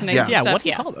the word. Yeah, what do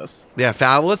you call those? Yeah,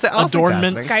 let's say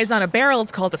adornments. Guys on a barrel,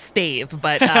 it's called a stave,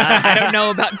 but I don't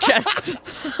know about chests.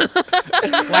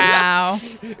 Wow.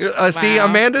 See,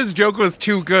 Amanda's joke was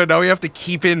too good. Now we have to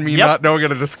keep in me not knowing how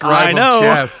to describe I a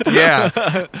chest. Yeah.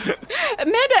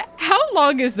 Amanda, how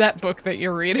long is that book that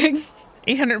you're reading?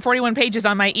 841 pages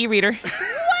on my e-reader.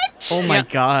 What? Oh my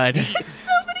god. It's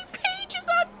so many pages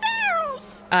on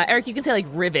barrels. Eric, you can say like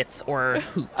rivets or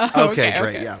hoops. Okay,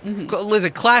 great, yeah.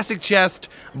 Listen, classic chest,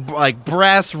 like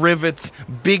brass rivets,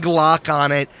 big lock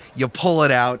on it. You pull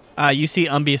it out. You see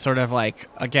Umbi sort of like,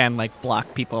 again, like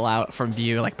block people out from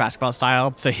view, like basketball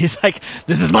style. So he's like,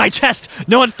 this is my chest.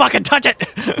 No one fucking touch it.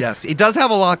 Yes, it does have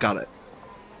a lock on it.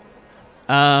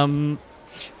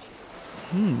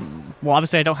 Well,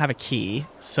 obviously I don't have a key.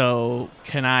 So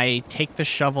can I take the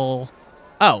shovel?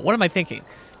 Oh, what am I thinking?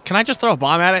 Can I just throw a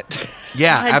bomb at it?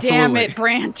 Yeah, God absolutely. damn it,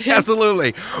 Brandon.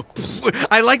 Absolutely.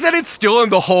 I like that it's still in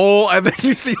the hole, and then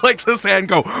you see like the sand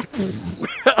go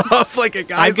off like a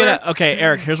geyser. Okay,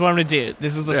 Eric, here's what I'm going to do.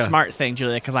 This is the smart thing,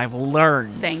 Julia, because I've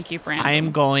learned. Thank you, Brandon. I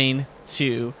am going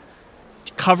to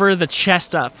cover the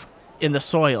chest up in the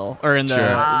soil, or in the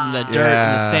dirt,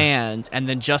 in the sand, and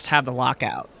then just have the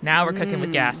lockout. Now we're cooking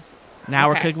with gas. Now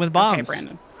we're cooking with bombs. Okay,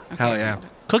 Brandon. Hell yeah.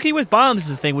 Cooking with bombs is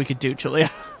the thing we could do,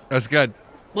 Julia. That's good.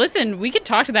 Listen, we could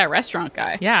talk to that restaurant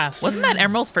guy. Yeah. Wasn't that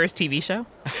Emerald's first TV show?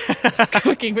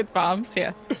 Cooking with bombs,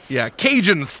 yeah. Yeah,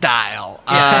 Cajun style.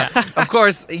 Of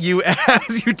course, as you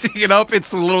dig it up,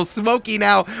 it's a little smoky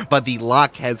now, but the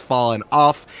lock has fallen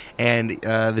off, and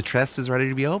the chest is ready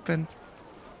to be opened.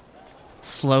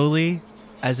 Slowly,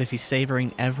 as if he's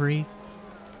savoring every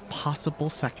possible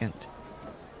second,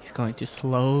 he's going to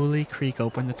slowly creak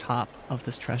open the top of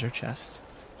this treasure chest,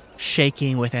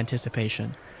 shaking with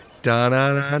anticipation.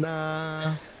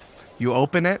 Da-na-na-na. You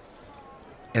open it,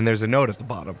 and there's a note at the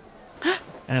bottom.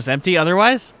 And it's empty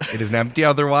otherwise? It is empty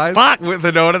otherwise. Fuck! With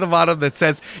a note at the bottom that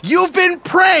says, "You've been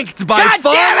pranked by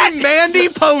Fun Mandy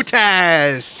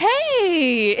Potash."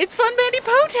 Hey, it's Fun Mandy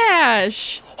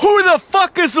Potash. Who the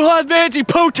fuck is Fun Mandy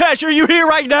Potash? Are you here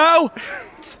right now?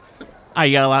 I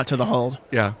yell out to the hold.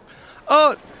 Yeah.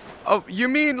 Oh, you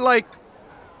mean like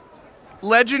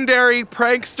legendary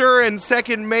prankster and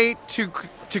second mate to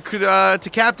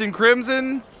Captain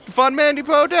Crimson, Fun Mandy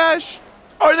Potash?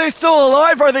 Are they still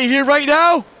alive? Are they here right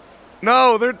now?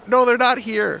 No, they're not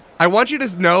here. I want you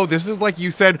to know this is like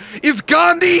you said, is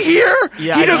Gandhi here?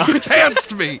 Yeah, he I just know.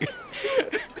 pantsed me.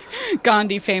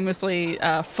 Gandhi famously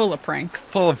full of pranks.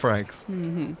 Full of pranks.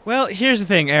 Well, here's the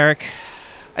thing, Eric.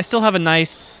 I still have a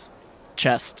nice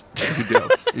chest.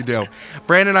 You do.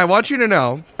 Brandon, I want you to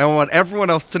know, I want everyone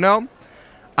else to know,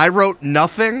 I wrote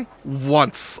nothing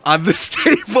once on this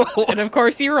table. And of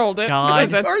course you rolled it. God.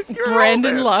 because Of course that's you rolled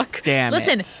Brandon it. luck. Damn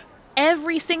Listen, it.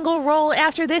 every single roll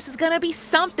after this is going to be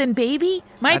something, baby.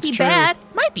 Might That's be true. bad,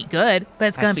 might be good, but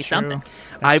it's going to be That's true. something.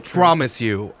 I promise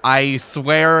you, I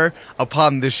swear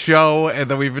upon this show and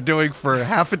that we've been doing for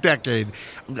half a decade,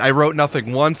 I wrote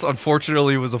nothing once.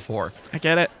 Unfortunately, it was a 4. I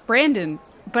get it. Brandon,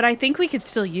 but I think we could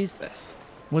still use this.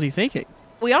 What are you thinking?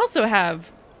 We also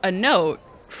have a note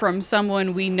from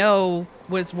someone we know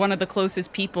was one of the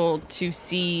closest people to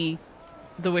see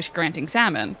the wish-granting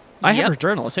salmon. I have Yep. her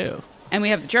journal, too. And we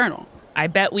have the journal. I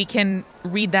bet we can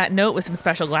read that note with some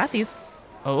special glasses.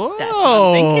 Oh. That's what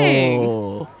I'm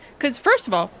thinking. Because first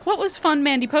of all, what was Fun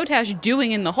Mandy Potash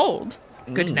doing in the hold?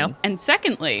 Good to know. And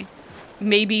secondly,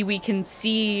 maybe we can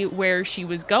see where she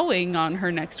was going on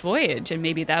her next voyage, and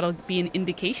maybe that'll be an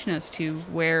indication as to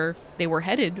where they were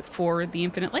headed for the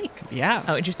Infinite Lake. Yeah.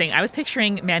 Oh, interesting. I was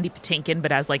picturing Mandy Patinkin,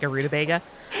 but as like a rutabaga.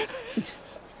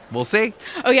 We'll see.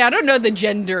 Oh yeah, I don't know the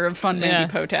gender of Fun Mandy Yeah.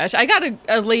 Potash. I got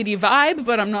a lady vibe,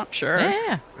 but I'm not sure.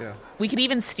 Yeah. Yeah. We could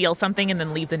even steal something and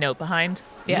then leave the note behind.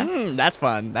 Yeah. That's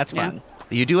fun. That's Yeah. fun.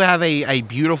 You do have a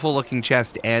beautiful looking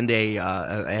chest and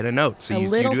a note. So A you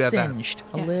little do have singed.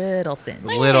 A Yes. little singed. that.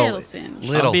 Little Little singe.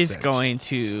 Little Umbi's singed. going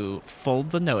to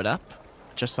fold the note up,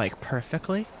 just like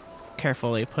perfectly,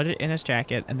 carefully, put it in his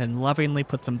jacket, and then lovingly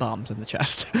put some bombs in the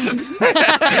chest.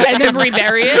 And then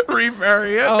rebury it.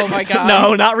 Rebury it. Oh my god.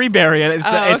 No, not rebury it. It's,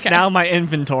 Oh, it's okay. now my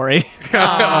inventory.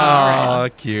 Oh,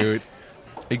 cute.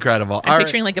 Incredible. I'm All right.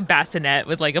 picturing like a bassinet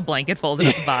with like a blanket folded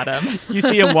at the bottom. You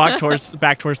see him walk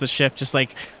back towards the ship, just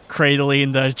like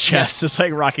cradling the chest, just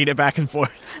like rocking it back and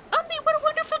forth. Umbi, what a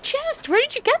wonderful chest. Where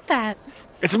did you get that?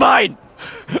 It's mine.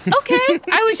 Okay,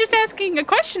 I was just asking a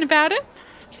question about it.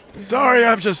 Sorry,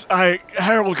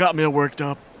 Harold got me all worked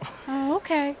up. Oh,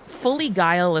 okay. Fully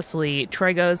guilelessly,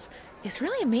 Troy goes, "It's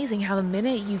really amazing how the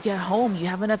minute you get home, you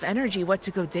have enough energy what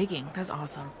to go digging. That's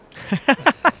awesome."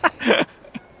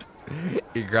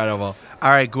 Incredible. All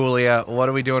right, Gulia, what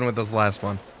are we doing with this last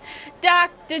one?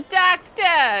 Doctor,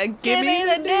 give me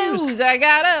the news. I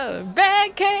got a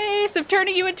bad case of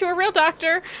turning you into a real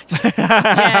doctor.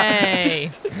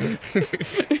 Yay.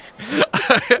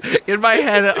 In my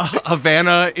head,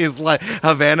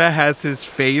 Havana has his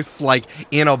face like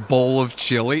in a bowl of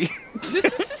chili.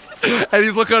 And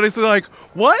he's looking at us like,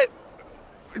 what?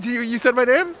 You said my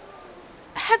name?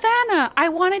 Havana, I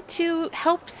wanted to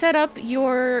help set up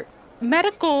your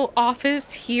medical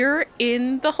office here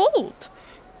in the hold.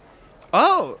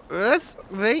 Oh,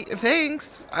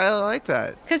 thanks. I like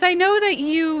that. Because I know that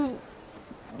you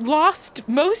lost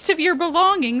most of your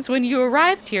belongings when you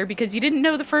arrived here because you didn't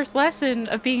know the first lesson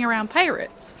of being around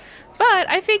pirates. But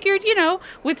I figured,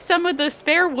 with some of the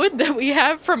spare wood that we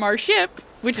have from our ship,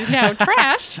 which is now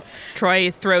trashed.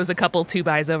 Troy throws a couple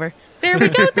 2-bys over. There we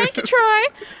go. Thank you, Troy.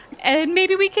 And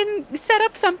maybe we can set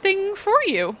up something for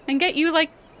you and get you,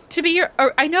 to be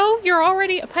I know you're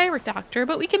already a pirate doctor,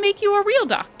 but we can make you a real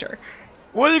doctor.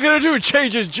 What are you gonna do?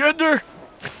 Change his gender?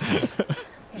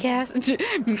 Yes.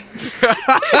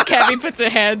 Cammie puts a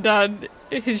hand on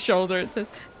his shoulder and says,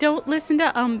 "Don't listen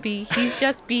to Umbi. He's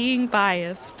just being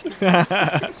biased.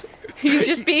 He's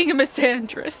just being a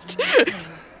misandrist."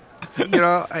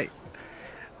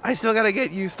 I still gotta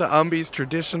get used to Umbi's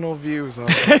traditional views on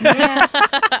it.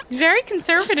 It's very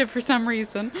conservative for some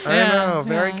reason. I know,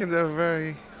 very yeah.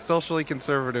 very socially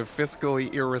conservative,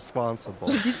 fiscally irresponsible.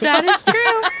 That is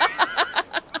true.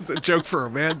 It's a joke for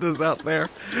Amanda's out there.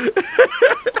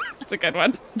 It's a good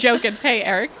one. Joking. Hey,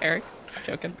 Eric.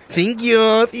 Joking. Thank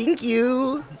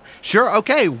you. Sure,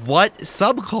 okay. What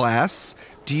subclass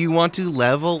do you want to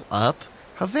level up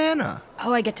Havana?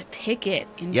 Oh, I get to pick it.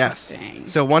 Yes. Interesting.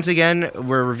 So once again,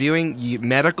 we're reviewing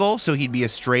medical, so he'd be a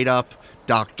straight up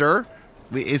doctor.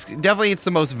 It's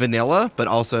the most vanilla, but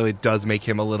also it does make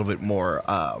him a little bit more,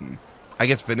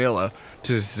 vanilla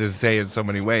to say in so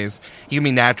many ways. He can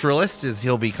be naturalist, as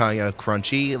he'll be kind of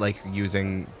crunchy, like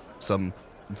using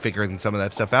figuring some of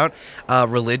that stuff out.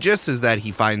 Religious is that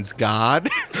he finds God,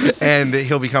 and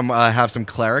he'll become have some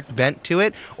cleric bent to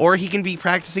it, or he can be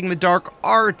practicing the dark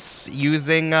arts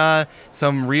using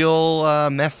some real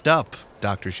messed up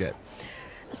doctor shit.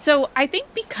 So I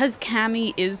think because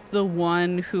Cammie is the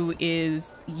one who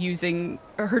is using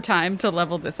her time to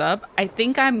level this up. I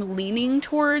think I'm leaning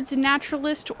towards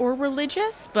naturalist or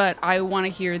religious, but I want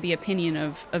to hear the opinion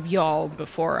of y'all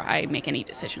before I make any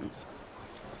decisions.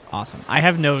 Awesome. I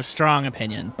have no strong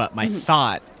opinion, but my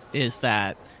thought is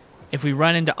that if we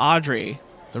run into Audrey,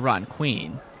 the Rotten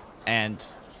Queen, and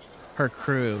her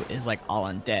crew is like all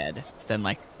undead, then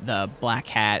like the Black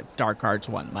Hat Dark Arts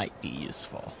one might be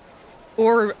useful.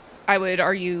 Or I would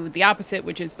argue the opposite,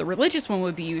 which is the religious one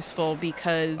would be useful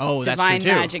because that's divine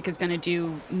true, too. magic is going to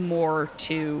do more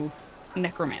to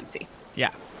necromancy.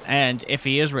 Yeah. And if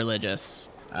he is religious,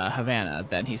 Havana,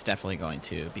 then he's definitely going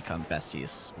to become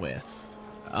besties with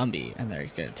Umbi, and they're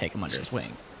going to take him under his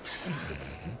wing.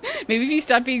 Maybe if you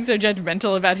stop being so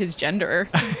judgmental about his gender.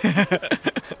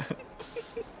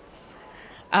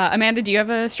 Amanda, do you have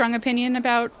a strong opinion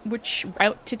about which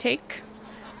route to take?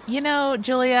 You know,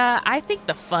 Julia, I think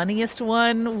the funniest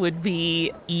one would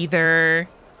be either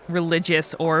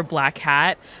religious or Black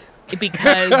Hat,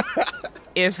 because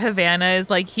if Havana is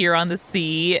like here on the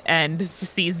sea and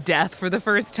sees death for the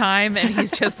first time and he's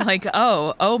just like,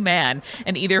 oh man,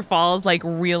 and either falls like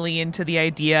really into the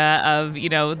idea of, you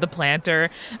know, the planter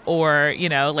or, you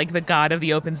know, like the god of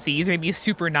the open seas, or maybe a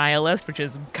super nihilist, which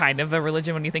is kind of a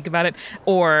religion when you think about it,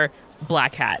 or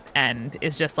Black Hat and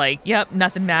is just like, yep,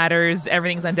 nothing matters,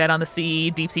 everything's undead on the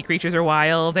sea, deep sea creatures are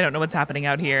wild, I don't know what's happening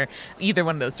out here. Either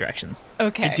one of those directions.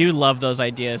 Okay. I do love those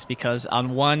ideas because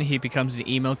on one he becomes an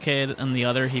emo kid, and the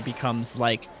other he becomes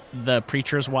like the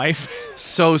preacher's wife.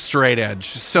 So straight edge.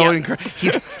 So incredible.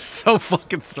 He's so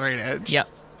fucking straight edge. Yep.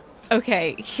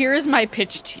 Okay, here's my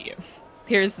pitch to you.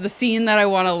 Here's the scene that I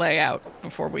want to lay out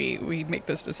before we make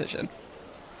this decision.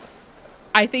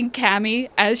 I think Cammie,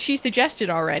 as she suggested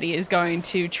already, is going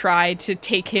to try to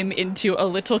take him into a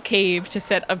little cave to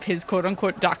set up his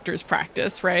quote-unquote doctor's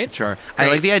practice, right? Sure. I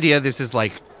like the idea this is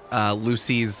like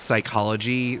Lucy's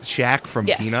psychology shack from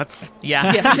Peanuts.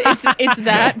 Yeah. Yes, it's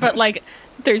that, but like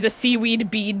there's a seaweed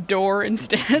bead door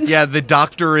instead. Yeah, the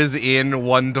doctor is in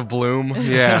One to Bloom.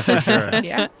 Yeah, for sure.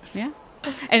 Yeah. And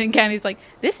then Cammie's like,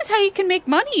 this is how you can make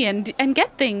money and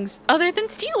get things other than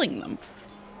stealing them.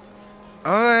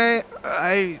 There's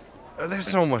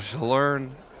so much to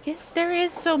learn. Yes, there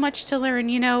is so much to learn.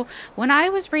 You know, when I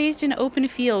was raised in open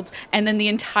fields, and then the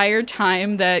entire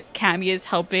time that Cammie is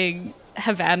helping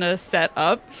Havana set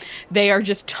up, they are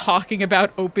just talking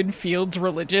about open fields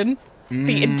religion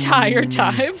the entire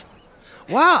time.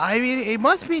 Wow, I mean, it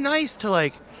must be nice to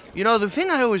like, you know, the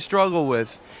thing I always struggle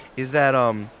with is that,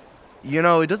 you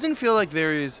know, it doesn't feel like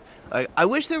there is, like, I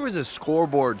wish there was a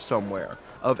scoreboard somewhere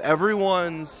of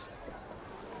everyone's,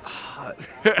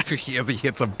 he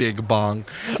hits a big bong.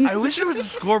 I wish there was a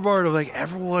scoreboard of like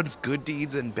everyone's good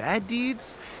deeds and bad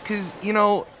deeds, because, you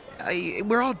know,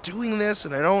 we're all doing this,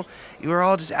 and we're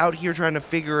all just out here trying to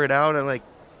figure it out, and like,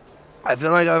 I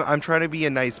feel like I'm trying to be a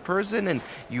nice person, and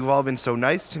you've all been so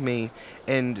nice to me,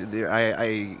 and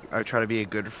I try to be a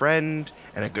good friend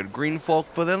and a good green folk,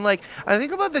 but then like, I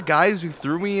think about the guys who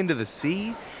threw me into the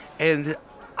sea, and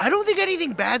I don't think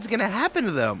anything bad's gonna happen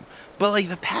to them, but like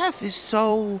the path is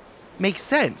so makes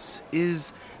sense,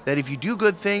 is that if you do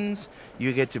good things,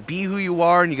 you get to be who you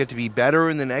are and you get to be better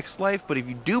in the next life, but if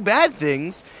you do bad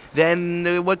things,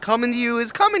 then what coming to you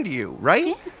is coming to you,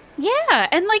 right? Yeah,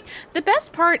 and like the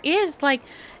best part is like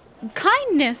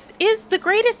kindness is the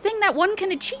greatest thing that one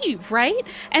can achieve, right?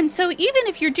 And so even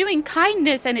if you're doing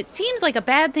kindness and it seems like a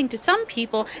bad thing to some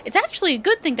people, it's actually a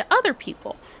good thing to other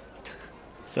people.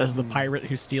 Says the pirate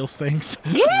who steals things.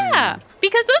 Yeah,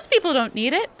 because those people don't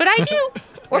need it, but I do.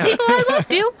 Or people I love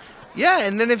do. Yeah,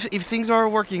 and then if things are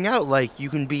working out, like you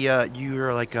can be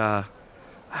you're like a,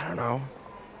 I don't know,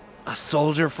 a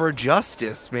soldier for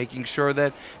justice, making sure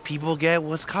that people get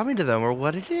what's coming to them or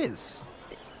what it is.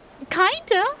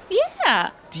 Kinda,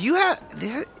 yeah. Do you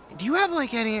have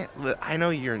like any? I know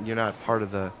you're not part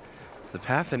of the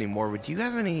path anymore, but do you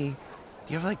have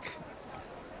like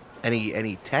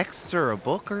any texts or a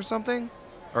book or something,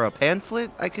 or a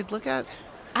pamphlet I could look at?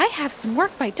 I have some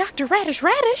work by Dr.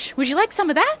 Radish. Would you like some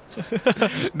of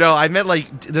that? No, I meant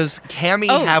like, does Cammie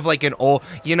have like an old,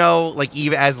 you know, like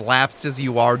even as lapsed as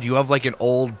you are, do you have like an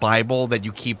old Bible that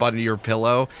you keep under your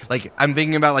pillow? Like I'm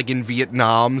thinking about like in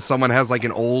Vietnam, someone has like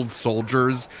an old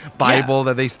soldier's Bible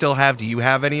that they still have. Do you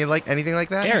have anything like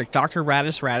that? Eric, Dr.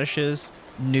 Radish's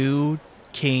new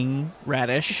King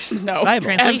Radish No, Bible.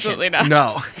 absolutely not.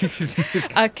 No.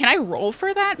 Can I roll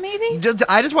for that, maybe?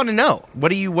 I just want to know.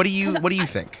 What do you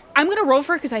think? I'm going to roll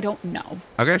for it because I don't know.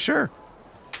 Okay, sure.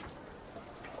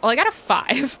 Well, I got a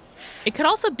 5. It could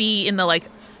also be in the like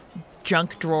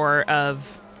junk drawer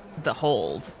of the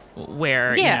hold.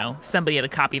 where, Yeah. somebody had a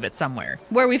copy of it somewhere.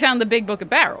 Where we found the Big Book of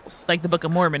Barrels. Like the Book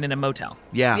of Mormon in a motel.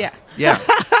 Yeah. Yeah.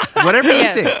 Whatever you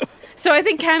Yeah. think. So I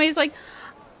think Cammie's like,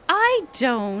 I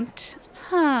don't,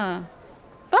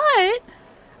 but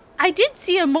I did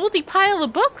see a moldy pile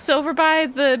of books over by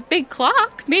the big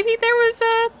clock. Maybe there was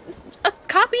a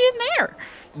copy in there.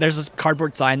 There's this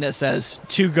cardboard sign that says,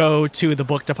 to go to the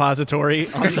book depository.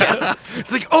 On the-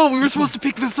 It's like, oh, we were supposed to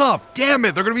pick this up. Damn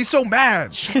it, they're gonna be so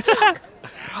mad.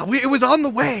 It was on the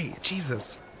way.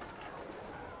 Jesus.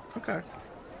 Okay.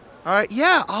 All right.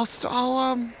 Yeah, I'll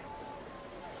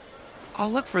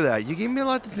look for that. You gave me a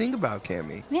lot to think about,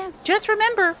 Cammie. Yeah, just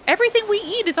remember, everything we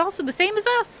eat is also the same as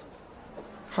us.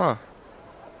 Huh.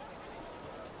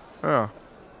 Oh.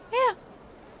 Yeah.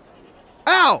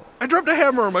 Ow! I dropped a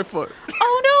hammer on my foot.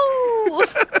 Oh no!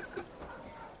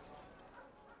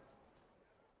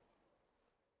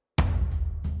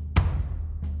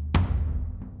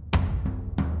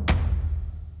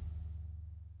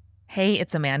 Hey,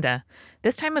 it's Amanda.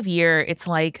 This time of year, it's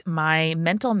like my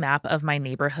mental map of my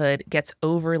neighborhood gets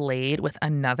overlaid with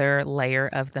another layer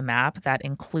of the map that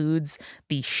includes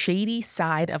the shady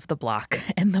side of the block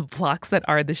and the blocks that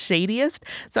are the shadiest,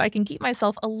 so I can keep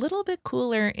myself a little bit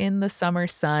cooler in the summer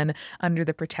sun under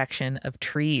the protection of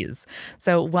trees.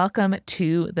 So welcome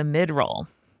to the mid-roll.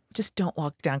 Just don't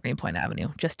walk down Greenpoint Avenue.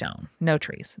 Just don't. No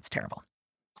trees. It's terrible.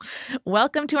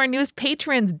 Welcome to our newest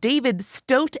patrons, David,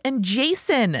 Stoat, and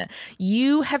Jason.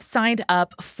 You have signed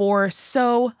up for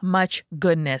so much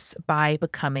goodness by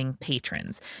becoming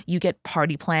patrons. You get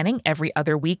party planning every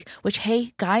other week, which,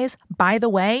 hey, guys, by the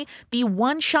way, the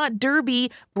one-shot derby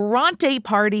Bronte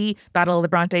party, Battle of the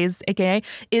Brontes, aka,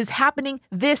 is happening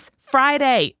this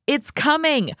Friday. It's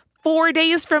coming 4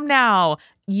 days from now.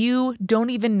 You don't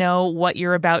even know what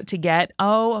you're about to get.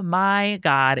 Oh my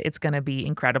God, it's going to be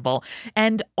incredible.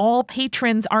 And all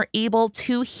patrons are able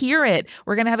to hear it.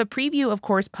 We're going to have a preview, of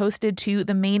course, posted to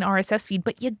the main RSS feed,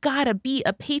 but you gotta be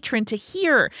a patron to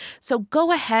hear. So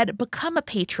go ahead, become a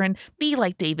patron, be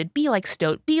like David, be like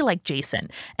Stoat, be like Jason,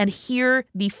 and hear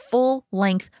the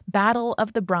full-length Battle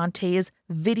of the Brontes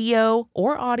video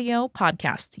or audio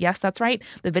podcast. Yes, that's right.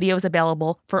 The video is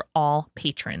available for all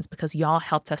patrons because y'all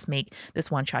helped us make this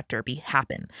one-shot derby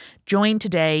happen. Join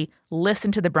today.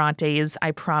 Listen to the Brontes.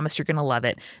 I promise you're going to love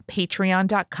it.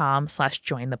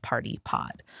 Patreon.com/jointhepartypod.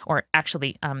 Or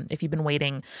actually, if you've been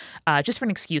waiting just for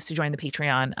an excuse to join the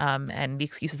Patreon, and the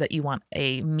excuse is that you want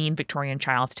a mean Victorian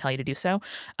child to tell you to do so,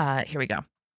 here we go.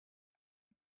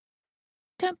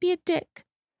 Don't be a dick.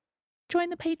 Join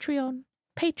the Patreon.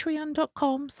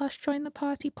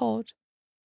 Patreon.com/jointhepartypod.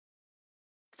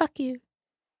 Fuck you.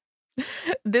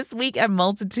 This week at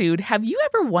Multitude, have you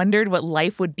ever wondered what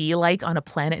life would be like on a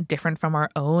planet different from our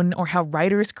own, or how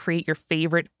writers create your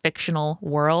favorite fictional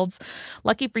worlds?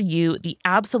 Lucky for you, the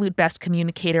absolute best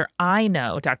communicator I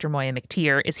know, Dr. Moya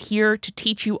McTeer, is here to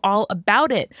teach you all about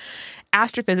it.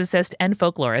 Astrophysicist and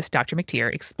folklorist Dr.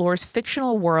 McTeer explores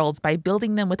fictional worlds by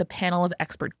building them with a panel of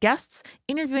expert guests,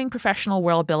 interviewing professional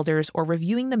world builders, or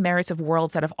reviewing the merits of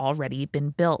worlds that have already been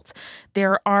built.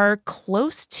 There are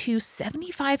close to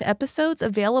 75 episodes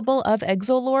available of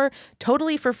Exolore,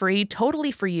 totally for free,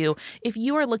 totally for you. If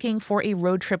you are looking for a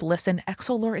road trip listen,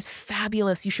 Exolore is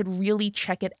fabulous. You should really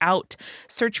check it out.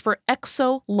 Search for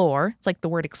Exolore, it's like the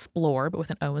word explore, but with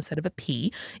an O instead of a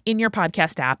P, in your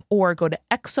podcast app, or go to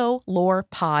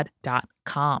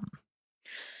exolorepod.com.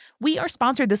 We are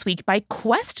sponsored this week by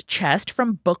Quest Chest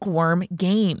from Bookwyrm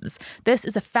Games. This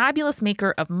is a fabulous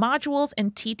maker of modules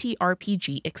and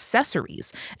TTRPG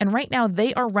accessories. And right now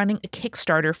they are running a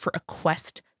Kickstarter for a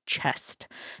Quest Chest.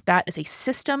 That is a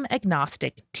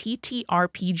system-agnostic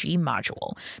TTRPG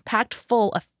module packed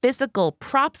full of physical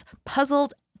props,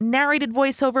 puzzles, narrated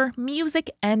voiceover, music,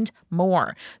 and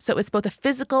more. So it's both a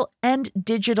physical and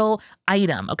digital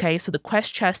item, okay? So the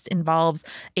Quest Chest involves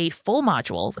a full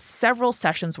module with several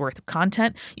sessions worth of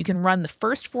content. You can run the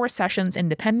first 4 sessions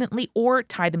independently or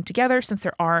tie them together since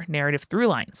there are narrative through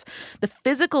lines. The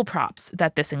physical props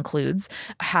that this includes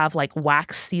have like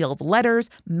wax-sealed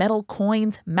letters, metal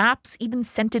coins, maps, even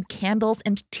scented candles,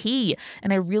 and tea.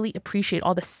 And I really appreciate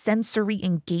all the sensory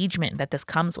engagement that this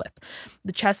comes with.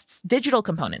 The chest's digital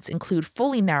components include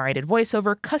fully narrated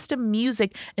voiceover, custom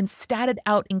music, and statted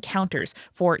out encounters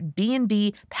for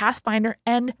D&D, Pathfinder,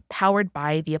 and Powered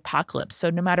by the Apocalypse. So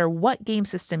no matter what game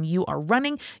system you are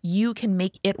running, you can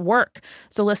make it work.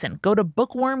 So listen, go to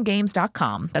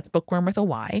bookwyrmgames.com, that's bookworm with a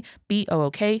Y,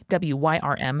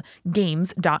 BOOKWYRM,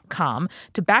 games.com,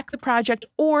 to back the project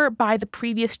or buy the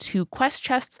previous 2 Quest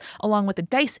Chests, along with the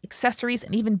dice, accessories,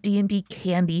 and even D&D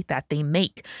candy that they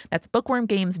make. That's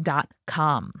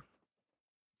bookwyrmgames.com.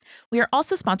 We are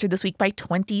also sponsored this week by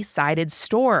 20-Sided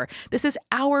Store. This is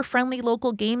our friendly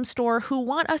local game store who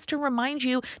want us to remind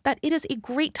you that it is a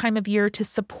great time of year to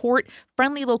support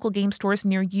friendly local game stores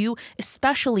near you,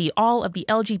 especially all of the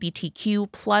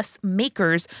LGBTQ plus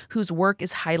makers whose work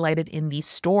is highlighted in these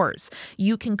stores.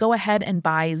 You can go ahead and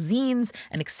buy zines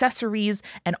and accessories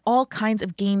and all kinds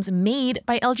of games made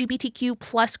by LGBTQ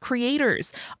plus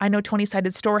creators. I know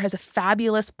 20-Sided Store has a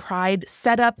fabulous Pride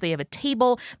setup. They have a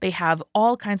table. They have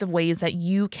all kinds of ways that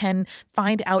you can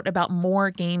find out about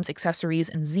more games, accessories,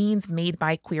 and zines made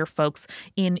by queer folks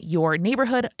in your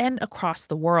neighborhood and across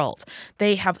the world.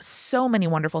 They have so many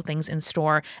wonderful things in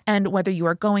store, and whether you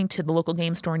are going to the local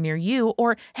game store near you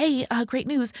or, hey, great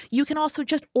news, you can also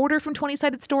just order from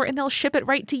 20-Sided Store and they'll ship it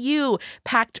right to you,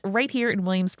 packed right here in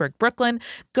Williamsburg, Brooklyn.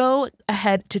 Go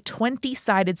ahead to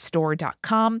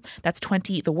 20sidedstore.com. That's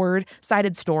 20, the word,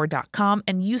 sidedstore.com,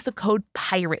 and use the code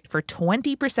PIRATE for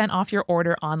 20% off your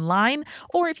order online.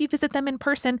 Or if you visit them in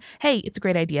person, hey, it's a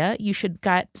great idea. You should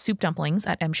get soup dumplings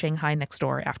at M Shanghai next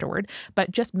door afterward,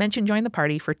 but just mention Join the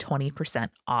Party for 20%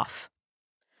 off.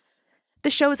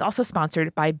 This show is also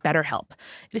sponsored by BetterHelp.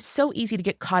 It is so easy to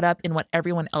get caught up in what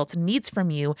everyone else needs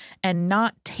from you and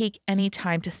not take any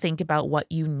time to think about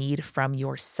what you need from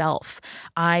yourself.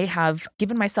 I have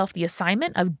given myself the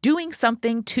assignment of doing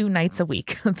something 2 nights a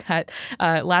week. That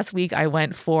last week I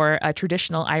went for a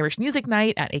traditional Irish music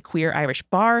night at a queer Irish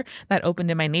bar that opened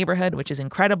in my neighborhood, which is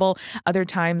incredible. Other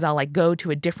times I'll go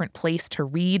to a different place to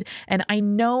read. And I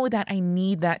know that I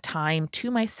need that time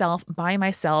to myself, by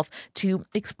myself, to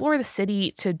explore the city,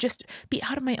 to just be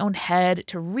out of my own head,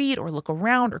 to read or look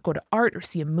around or go to art or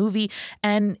see a movie.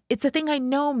 And it's a thing I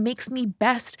know makes me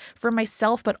best for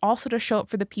myself, but also to show up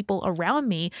for the people around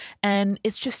me. And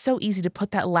it's just so easy to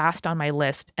put that last on my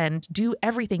list and do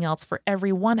everything else for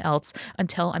everyone else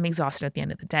until I'm exhausted at the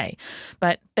end of the day.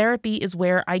 But therapy is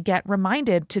where I get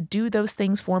reminded to do those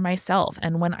things for myself.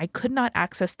 And when I could not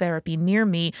access therapy near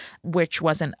me, which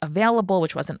wasn't available,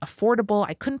 which wasn't affordable,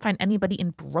 I couldn't find anybody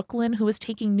in Brooklyn who was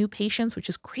taking new patients, which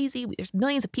is crazy. There's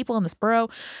millions of people in this borough.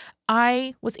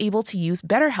 I was able to use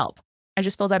BetterHelp. I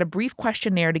just filled out a brief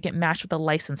questionnaire to get matched with a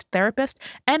licensed therapist,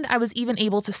 and I was even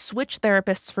able to switch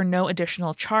therapists for no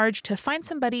additional charge to find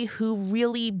somebody who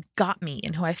really got me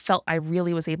and who I felt I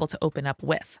really was able to open up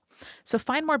with. So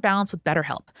find more balance with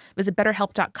BetterHelp. Visit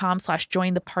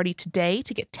betterhelp.com/jointheparty today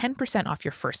to get 10% off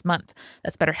your first month.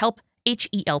 That's BetterHelp,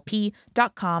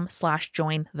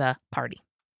 HELP.com/jointheparty.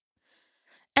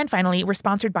 And finally, we're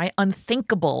sponsored by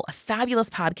Unthinkable, a fabulous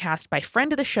podcast by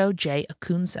friend of the show, Jay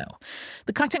Acunzo.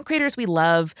 The content creators we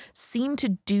love seem to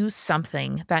do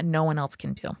something that no one else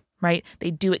can do, right?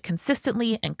 They do it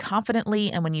consistently and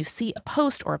confidently. And when you see a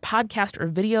post or a podcast or a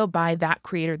video by that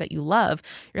creator that you love,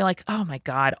 you're like, oh my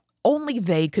God, only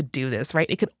they could do this, right?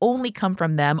 It could only come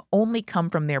from them, only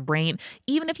come from their brain.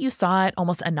 Even if you saw it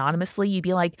almost anonymously, you'd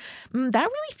be like, that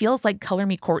really feels like Color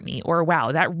Me Courtney, or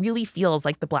wow, that really feels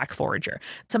like the Black Forager.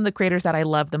 Some of the creators that I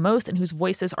love the most and whose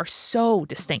voices are so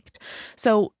distinct.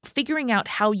 So figuring out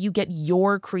how you get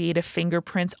your creative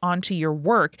fingerprints onto your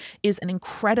work is an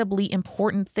incredibly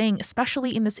important thing,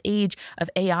 especially in this age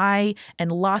of AI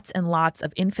and lots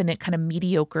of infinite kind of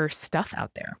mediocre stuff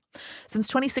out there. Since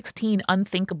 2016,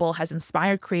 Unthinkable has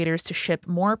inspired creators to ship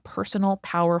more personal,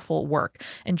 powerful work.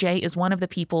 And Jay is one of the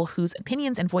people whose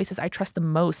opinions and voices I trust the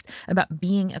most about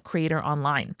being a creator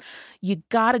online. You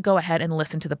gotta go ahead and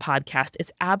listen to the podcast.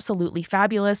 It's absolutely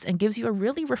fabulous and gives you a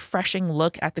really refreshing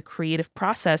look at the creative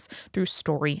process through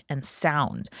story and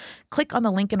sound. Click on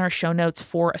the link in our show notes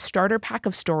for a starter pack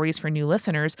of stories for new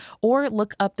listeners, or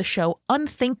look up the show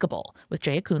Unthinkable with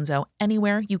Jay Acunzo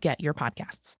anywhere you get your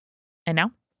podcasts. And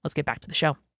now, let's get back to the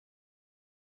show.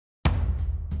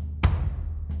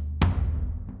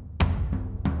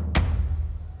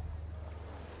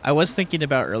 I was thinking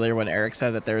about earlier when Eric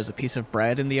said that there was a piece of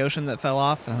bread in the ocean that fell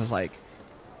off, and I was like,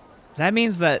 that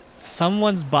means that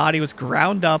someone's body was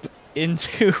ground up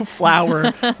into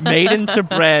flour, made into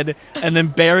bread, and then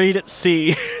buried at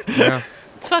sea. Yeah.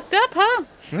 It's fucked up, huh?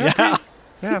 Yeah.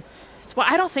 Yeah. So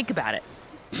I don't think about it.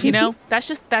 You know, that's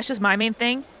just my main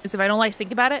thing, is if I don't like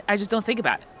think about it, I just don't think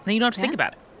about it. Then you don't have to think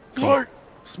about it.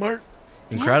 Smart.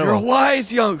 Incredible. You're a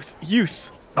wise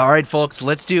youth. All right, folks,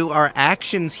 let's do our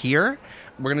actions here.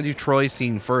 We're going to do Troy's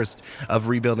scene first of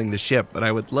rebuilding the ship, but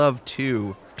I would love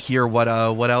to hear what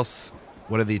else,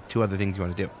 what are the 2 other things you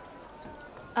want to do?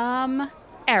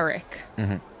 Eric.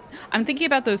 Mm-hmm. I'm thinking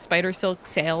about those spider silk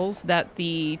sails that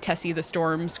the Tessie the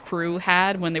Storm's crew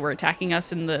had when they were attacking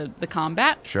us in the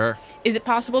combat. Sure. Is it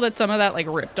possible that some of that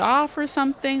ripped off or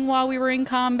something while we were in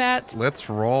combat? Let's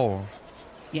roll.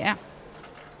 Yeah.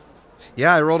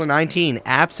 Yeah, I rolled a 19.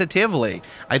 Absolutely.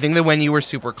 I think that when you were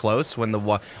super close, when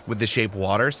with the shape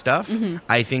water stuff,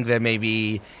 I think that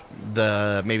maybe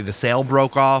the sail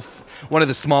broke off. One of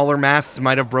the smaller masts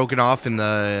might have broken off in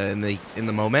the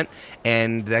moment,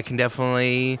 and that can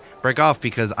definitely break off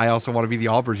because I also want to be the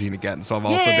aubergine again. So I'm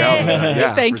also down with that.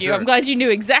 Yeah, Thank for you. sure. I'm glad you knew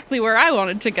exactly where I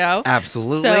wanted to go.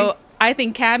 Absolutely. So I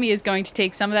think Cammie is going to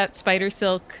take some of that spider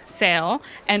silk sail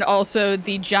and also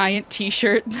the giant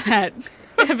T-shirt that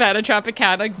Havana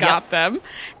Tropicana got them,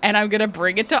 and I'm gonna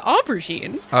bring it to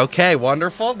Aubergine. Okay,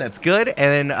 wonderful. That's good.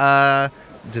 And then,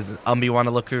 does Umbi want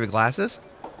to look through the glasses?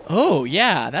 Oh,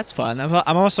 yeah, that's fun.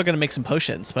 I'm also going to make some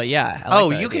potions, but yeah. I like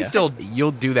that you idea. can still,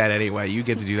 you'll do that anyway. You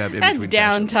get to do that in That's between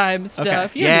sessions. downtime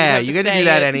stuff. You Yeah, don't you even get have to do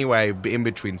say that it. anyway in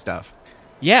between stuff.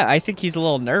 Yeah, I think he's a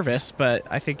little nervous, but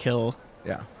I think he'll...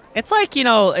 Yeah. It's like,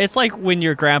 it's like when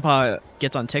your grandpa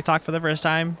gets on TikTok for the first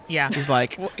time. Yeah. He's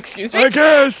like, Well, excuse me. I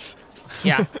guess.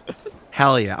 Yeah.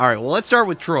 Hell yeah. All right, well, let's start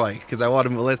with Troy, because I want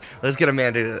to, let's get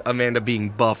Amanda being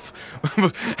buff.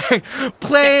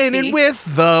 Playing Sexy. it with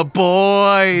the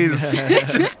boys.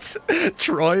 Just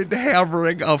Troy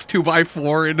hammering a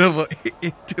 2x4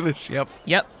 into the ship.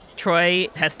 Yep. Troy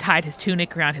has tied his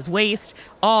tunic around his waist.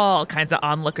 All kinds of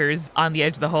onlookers on the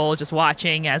edge of the hole just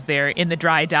watching as they're in the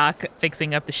dry dock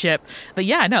fixing up the ship. But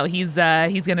yeah, no, he's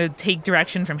going to take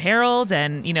direction from Harold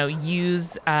and,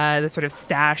 use the sort of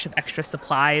stash of extra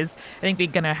supplies. I think they're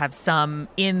going to have some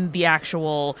in the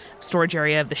actual storage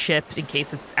area of the ship in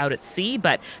case it's out at sea,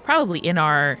 but probably in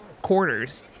our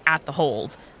quarters at the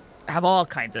hold have all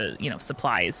kinds of,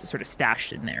 supplies sort of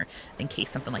stashed in there in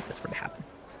case something like this were to happen.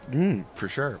 For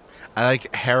sure. I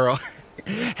like Harold.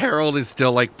 Harold is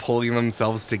still like pulling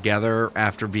themselves together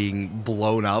after being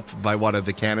blown up by one of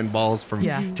the cannonballs from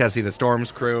Tessie the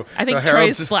Storm's crew. I think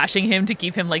Troy's splashing him to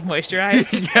keep him like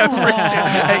moisturized. Yeah,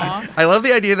 for sure. I love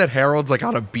the idea that Harold's like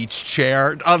on a beach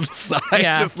chair on the side,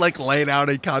 just like laying out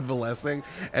and convalescing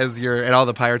and all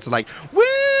the pirates are like, woo,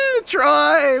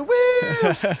 Troy, woo.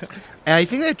 And I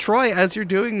think that Troy, as you're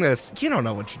doing this, you don't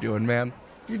know what you're doing, man.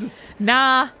 You just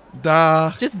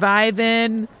just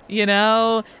vibing,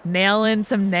 nailing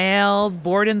some nails,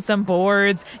 boarding some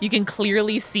boards. You can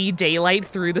clearly see daylight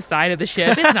through the side of the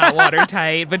ship. It's not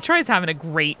watertight, but Troy's having a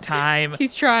great time.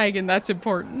 He's trying, and that's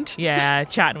important. Yeah,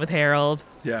 chatting with Harold.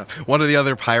 Yeah. One of the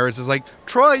other pirates is like,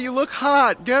 Troy, you look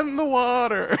hot. Get in the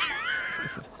water.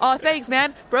 Oh, thanks,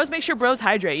 man. Bros make sure bros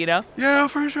hydrate, Yeah,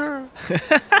 for sure.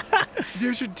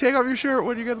 You should take off your shirt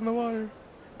when you get in the water.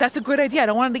 That's a good idea. I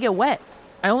don't want him to get wet.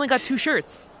 I only got 2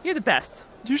 shirts. You're the best.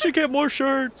 you should get more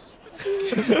shirts.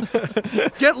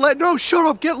 No, shut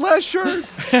up. Get less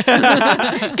shirts.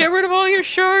 Get rid of all your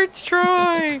shirts,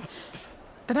 Troy.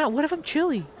 What if I'm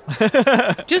chilly?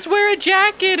 Just wear a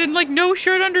jacket and no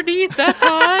shirt underneath. That's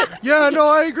hot. Yeah, no,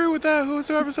 I agree with that.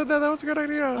 Whoever said that was a good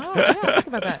idea. Oh, yeah, think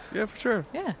about that. Yeah, for sure.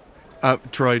 Yeah.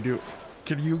 Troy,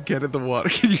 can you get in the water?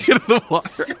 Can you get in the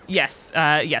water? Yes,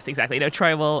 exactly.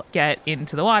 Troy will get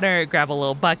into the water, grab a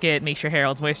little bucket, make sure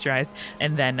Harold's moisturized,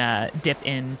 and then dip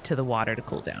into the water to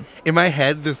cool down. In my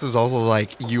head, this is also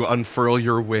like you unfurl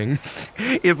your wings.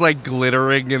 It's like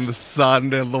glittering in the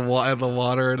sun and the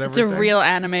water and It's everything. a real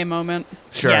anime moment.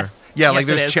 Sure. Yes. Yeah, Yes, like it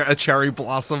there's is. cherry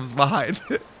blossoms behind.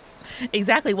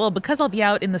 Exactly. Well, because I'll be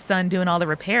out in the sun doing all the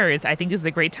repairs, I think this is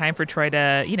a great time for Troy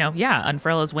to,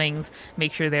 unfurl his wings,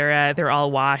 make sure they're all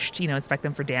washed, inspect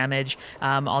them for damage,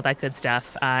 all that good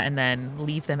stuff, and then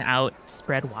leave them out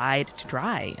spread wide to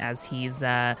dry as he's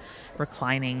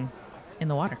reclining in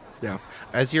the water. Yeah.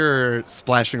 As you're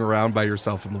splashing around by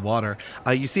yourself in the water,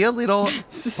 you see a little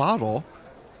bottle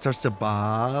starts to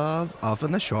bob off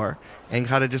on the shore and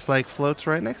kind of just like floats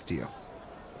right next to you.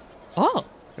 Oh.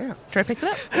 Yeah. Troy picks it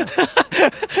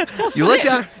up. You look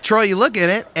down, Troy, you look in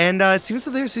it, and it seems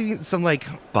that there's some like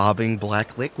bobbing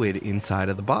black liquid inside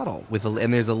of the bottle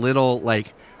and there's a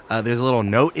little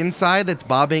note inside that's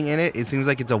bobbing in it. It seems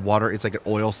like it's like an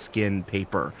oil skin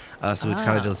paper. So it's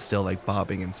kind of just still like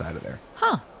bobbing inside of there.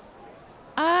 Huh.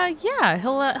 Yeah,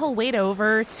 he'll wade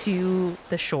over to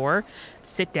the shore,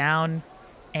 sit down,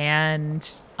 and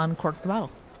uncork the bottle.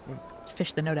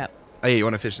 Fish the note out. Oh, yeah, you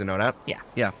want to fish the note out? Yeah.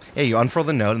 Yeah. Yeah, you unfurl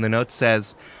the note, and the note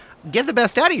says, "Get the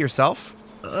best out of yourself.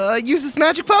 Use this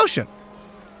magic potion."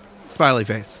 Smiley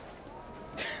face.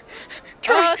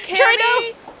 Troy,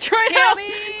 Cammie! Troy, no.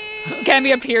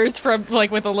 Cammie appears from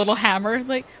with a little hammer.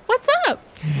 Like, what's up?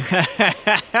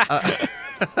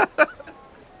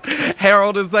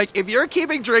 Harold is like, if you're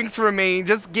keeping drinks from me,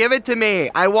 just give it to me.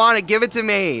 I want it. Give it to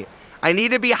me. I need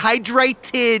to be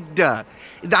hydrated.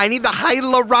 I need the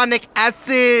hyaluronic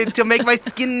acid to make my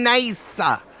skin nice.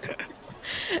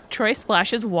 Troy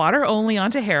splashes water only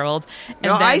onto Harold. And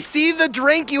No, then, I see the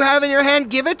drink you have in your hand.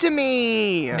 Give it to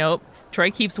me. Nope. Troy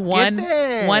keeps one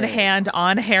hand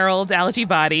on Harold's algae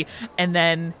body and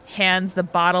then hands the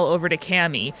bottle over to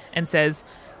Cammie and says,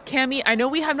 Cammie, I know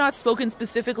we have not spoken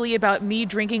specifically about me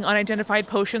drinking unidentified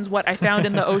potions, what I found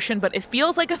in the ocean, but it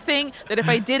feels like a thing that if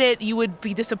I did it, you would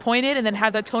be disappointed and then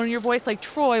have that tone in your voice like,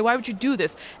 Troy, why would you do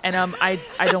this? And I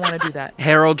don't want to do that.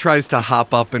 Harold tries to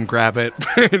hop up and grab it,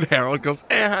 and Harold goes,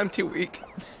 I'm too weak.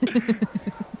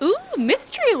 Ooh,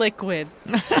 mystery liquid.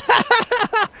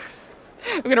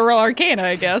 I'm going to roll Arcana,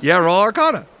 I guess. Yeah, roll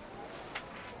Arcana.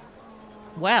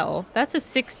 Well, that's a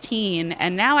 16,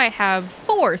 and now I have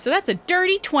 4, so that's a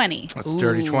dirty 20. That's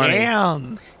dirty 20.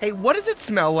 Damn. Hey, what does it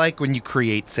smell like when you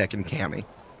create second Cammie?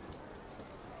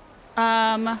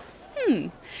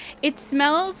 It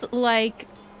smells like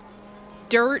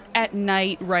dirt at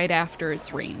night right after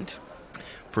it's rained.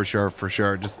 For sure.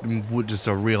 Just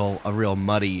a real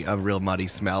muddy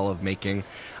smell of making,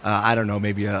 I don't know,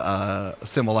 maybe a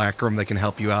simulacrum that can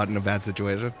help you out in a bad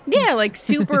situation. Yeah, like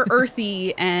super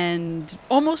earthy and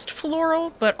almost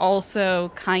floral, but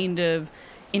also kind of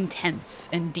intense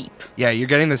and deep. Yeah, you're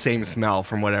getting the same smell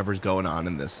from whatever's going on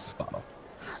in this bottle.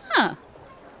 Huh.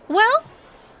 Well,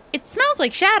 it smells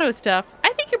like shadow stuff.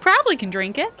 I think you probably can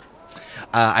drink it.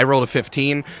 I rolled a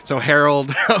 15, so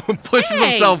Harold pushes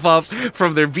himself up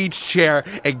from their beach chair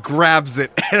and grabs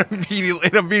it and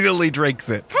immediately drinks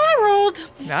it. Harold!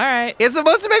 All right. It's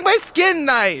supposed to make my skin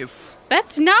nice.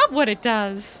 That's not what it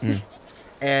does.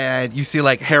 And you see,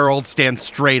 like, Harold stand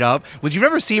straight up, which you've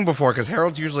never seen before, because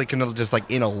Harold's usually kind of just, like,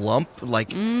 in a lump,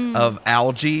 like, of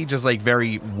algae, just, like,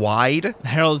 very wide.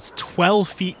 Harold's 12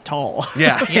 feet tall.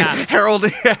 Yeah. Yeah.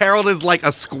 Harold is, like,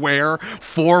 a square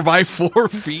 4 by 4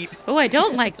 feet. Oh, I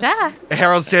don't like that.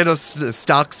 Harold stands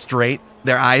stock straight.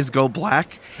 Their eyes go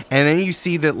black. And then you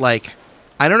see that, like,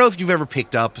 I don't know if you've ever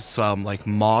picked up some, like,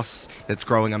 moss that's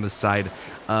growing on the side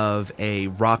of a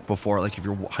rock before, like, if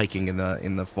you're hiking in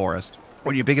the forest.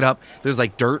 When you pick it up, there's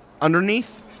like dirt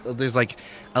underneath. There's like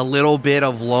a little bit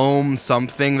of loam,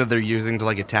 something that they're using to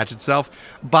like attach itself.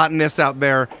 Botanists out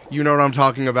there, you know what I'm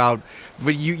talking about.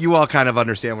 But you all kind of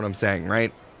understand what I'm saying,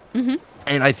 right? Mm-hmm.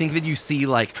 And I think that you see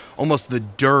like almost the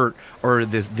dirt or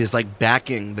this like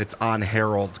backing that's on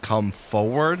Harold come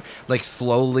forward, like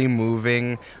slowly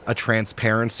moving a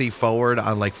transparency forward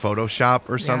on like Photoshop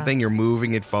or something. You're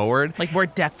moving it forward. Like more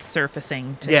depth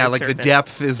surfacing to Yeah, the like surface. the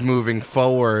depth is moving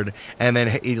forward, and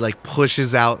then he like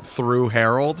pushes out through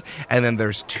Harold, and then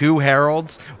there's 2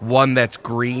 Harolds, one that's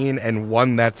green and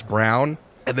one that's brown,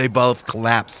 and they both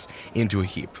collapse into a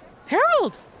heap.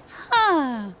 Harold!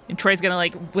 Huh. And Troy's gonna,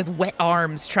 like, with wet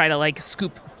arms, try to, like,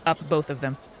 scoop up both of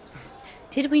them.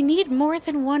 Did we need more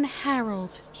than one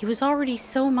Harold? He was already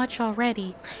so much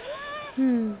already.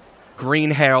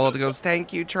 Green Harold goes,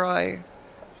 "Thank you, Troy.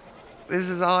 This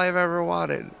is all I've ever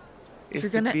wanted. Is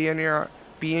You're to gonna-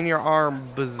 be in your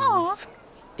arms."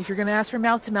 If you're gonna ask for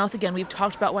mouth-to-mouth again, we've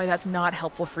talked about why that's not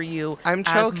helpful for you. I'm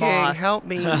as choking. Moss. Help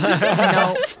me.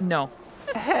 No.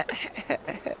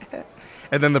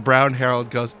 And then the brown Harold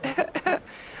goes,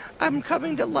 "I'm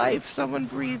coming to life. Someone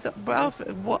breathe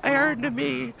air into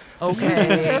me.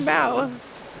 Okay. Using your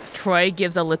mouth." Troy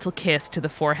gives a little kiss to the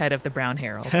forehead of the brown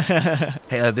Harold.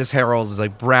 Hey, this Harold is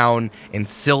like brown and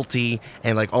silty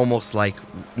and like almost like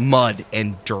mud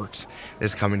and dirt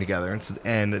is coming together.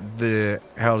 And the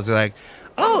Harold is like,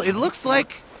 "Oh, it looks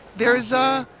like there's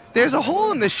a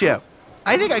hole in the ship.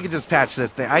 I think I could just patch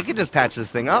this thing. I could just patch this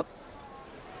thing up."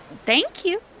 Thank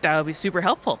you. That would be super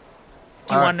helpful.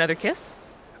 Do you All want right. another kiss?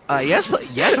 Yes,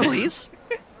 please.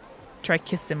 Try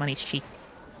kiss him on each cheek.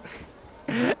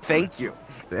 Thank you.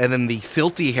 And then the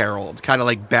silty Harold kind of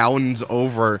like bounds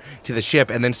over to the ship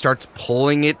and then starts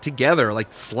pulling it together, like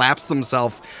slaps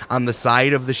himself on the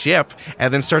side of the ship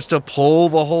and then starts to pull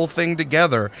the whole thing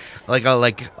together, like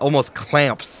almost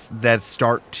clamps that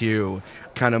start to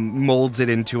kind of molds it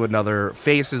into another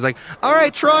face. Is like, "All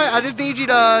right, Troy, I just need you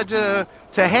to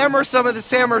hammer some of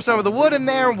the wood in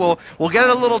there. And we'll get it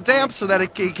a little damp so that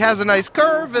it has a nice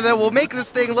curve, and then we'll make this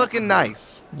thing looking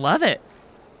nice." Love it.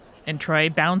 And Troy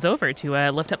bounds over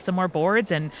to lift up some more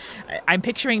boards. And I'm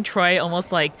picturing Troy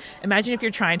almost like, imagine if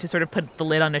you're trying to sort of put the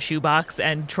lid on a shoebox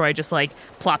and Troy just like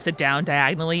plops it down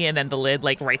diagonally and then the lid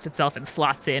like rights itself and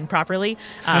slots in properly.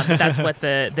 That's what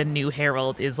the new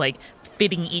Harold is like,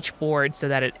 fitting each board so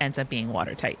that it ends up being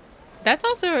watertight. That's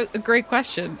also a great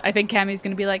question. I think Cammie's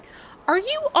going to be like, "Are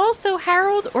you also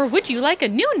Harold, or would you like a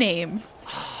new name?"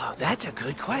 Oh, that's a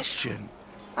good question.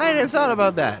 I hadn't thought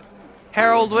about that.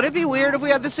 Harold, would it be weird if we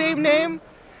had the same name?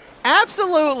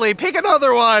 Absolutely. Pick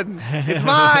another one. It's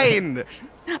mine.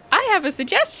 I have a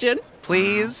suggestion.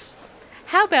 Please?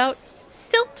 How about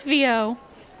Siltvio?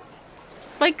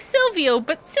 Like Silvio,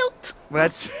 but Silt.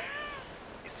 Let's...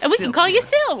 And we can call you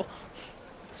Sil.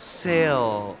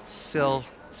 Sil.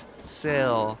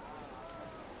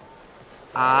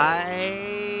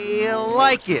 I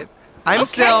like it. I'm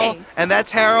Okay. Sil, and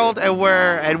that's Harold, and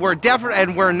we're different,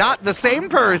 and we're not the same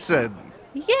person.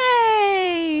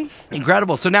 Yay!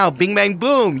 Incredible. So now, bing bang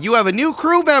boom, you have a new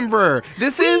crew member.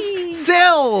 This is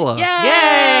Sil.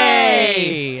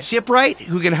 Yay! Shipwright,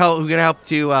 who can help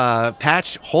to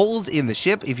patch holes in the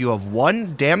ship if you have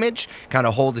 1 damage, kind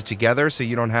of hold it together so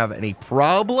you don't have any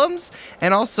problems.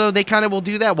 And also, they kind of will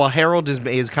do that while Harold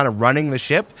is kind of running the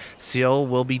ship. Sil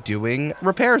will be doing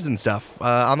repairs and stuff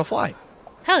on the fly.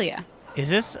 Hell yeah. Is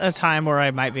this a time where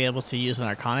I might be able to use an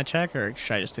Arcana check, or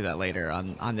should I just do that later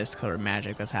on this sort of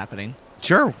magic that's happening?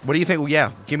 Sure. What do you think? Well,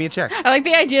 yeah, give me a check. I like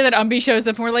the idea that Umbi shows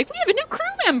up and we're like, we have a new crew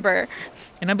member.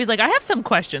 And Umbi's like, I have some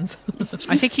questions.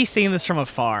 I think he's seeing this from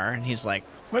afar, and he's like,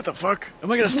 What the fuck? Am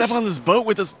I gonna step on this boat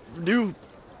with this new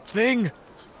thing?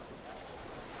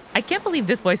 I can't believe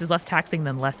this voice is less taxing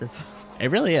than Les's.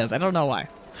 it really is. I don't know why.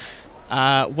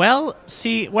 Well,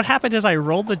 see, what happened is I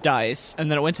rolled the dice,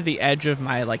 and then it went to the edge of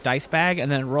my dice bag,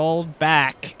 and then rolled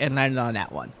back, and landed on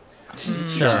that one.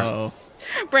 So,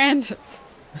 Brand,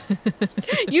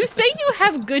 you say you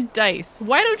have good dice.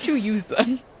 Why don't you use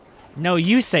them? no,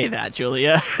 you say that,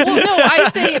 Julia. Well, no, I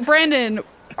say, Brandon,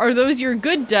 are those your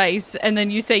good dice? And then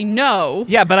you say no.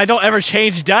 Yeah, but I don't ever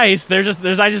change dice. I just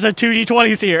have 2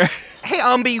 d20s here. Hey,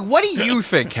 Umbi, what do you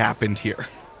think happened here?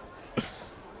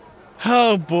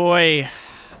 Oh boy,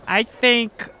 I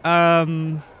think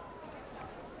Umbi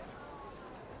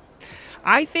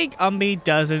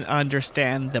doesn't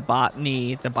understand the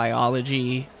botany, the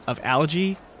biology of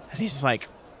algae, and he's just like,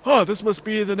 Oh, this must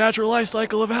be the natural life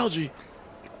cycle of algae.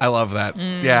 I love that.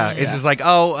 Yeah, it's just like,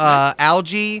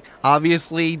 algae,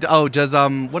 obviously. Oh, does,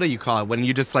 what do you call it? When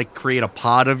you just, create a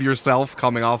pod of yourself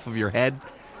coming off of your head?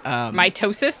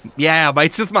 Mitosis? Yeah,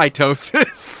 it's just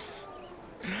mitosis.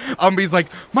 Umbi's like,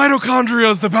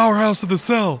 mitochondria is the powerhouse of the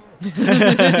cell.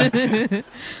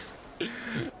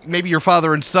 Maybe your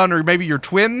father and son, or maybe you're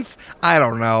twins? I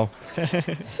don't know.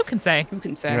 Who can say? Who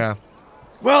can say? Yeah.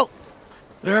 Well,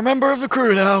 they're a member of the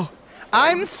crew now.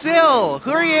 I'm Sil.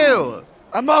 Who are you?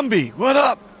 I'm Umbi. What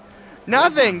up?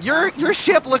 Nothing. Your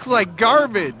ship looks like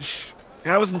garbage.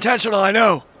 That was intentional, I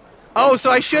know. Oh, so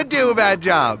I should do a bad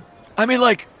job. I mean,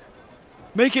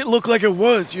 make it look like it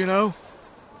was, you know?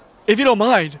 If you don't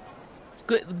mind.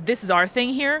 Good. This is our thing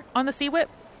here on the Sea Whip.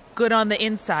 Good on the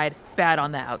inside, bad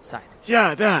on the outside.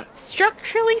 Yeah, that.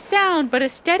 Structurally sound, but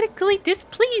aesthetically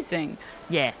displeasing.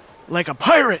 Yeah. Like a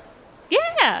pirate.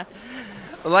 Yeah.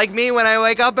 Like me when I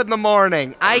wake up in the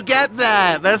morning. I get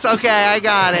that. That's okay. I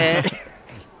got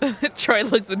it. Troy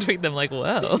looks between them like,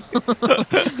 whoa.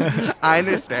 I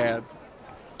understand.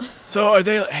 So are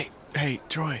they hey,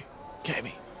 Troy,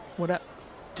 Cammie, What up?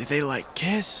 did they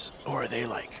kiss? Or are they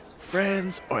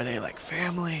friends? Or are they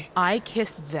family? I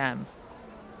kissed them.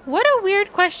 What a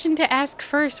weird question to ask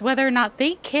first, whether or not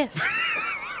they kiss.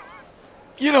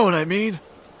 You know what I mean.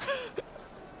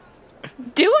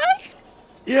 Do I?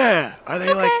 Yeah. Are they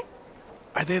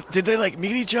Okay. did they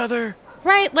meet each other?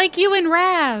 Right, like you and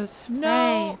Raz.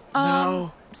 No.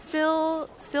 No. Sil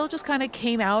just kind of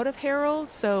came out of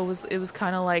Harold, so it was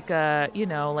kind of like a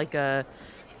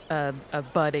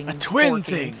budding A twin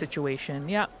forking thing. situation.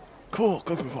 Yeah. Cool.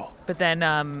 But then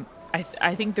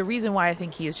I think the reason why I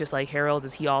think he is just like Harold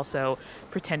is he also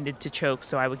pretended to choke,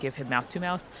 so I would give him mouth to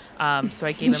mouth. So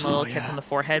I gave him a little kiss on the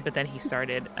forehead, but then he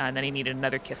started, and then he needed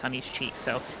another kiss on each cheek.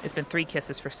 So it's been 3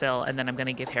 kisses for Sil, and then I'm going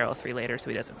to give Harold 3 later so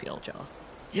he doesn't feel jealous.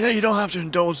 You know you don't have to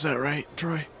indulge that, right,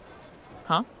 Troy?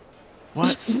 Huh?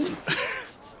 What?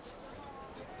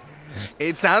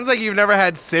 It sounds like you've never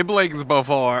had siblings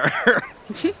before.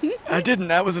 I didn't.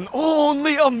 That was an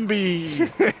only Umbi.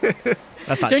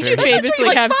 that's not Don't true. you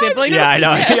famously have siblings? Yeah, I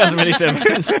know. He has many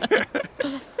siblings.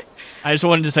 I just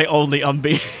wanted to say only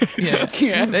Umbi. Yeah.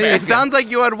 Yeah, fair. It sounds like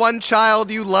you had one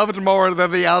child you loved more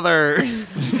than the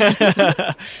others.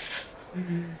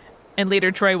 And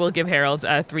later, Troy will give Harold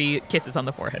 3 kisses on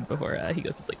the forehead before he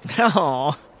goes to sleep.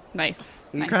 Aw. Nice.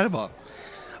 Incredible.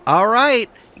 All right.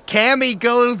 Cammie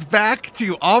goes back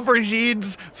to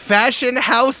Aubergine's Fashion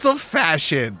House of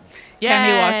Fashion.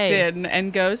 Cammie walks Yay. in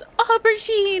and goes,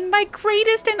 Aubergine, my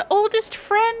greatest and oldest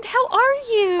friend, how are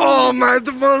you? Oh,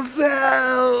 mademoiselle,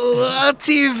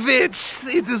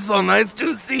 Tivich, it is so nice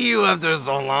to see you after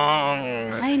so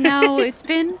long. I know, it's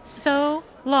been so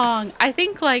long. I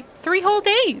think 3 whole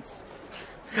days.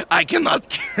 I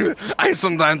cannot, I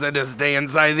sometimes just stay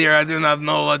inside here. I do not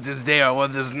know what is day or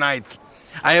what is night.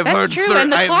 I have That's heard. true,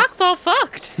 and the clock's all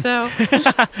fucked, so.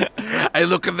 I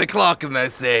look at the clock and I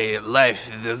say,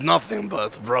 life is nothing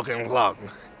but broken clock.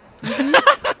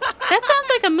 That sounds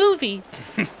like a movie.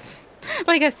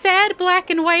 Like a sad black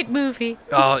and white movie.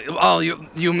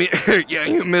 You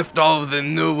missed all of the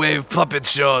new wave puppet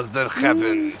shows that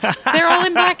happened. They're all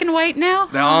in black and white now?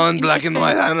 They're all in black and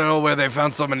Interesting. white. I don't know where they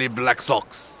found so many black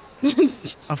socks.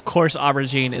 Of course,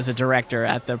 Aubergine is a director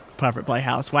at the Puppet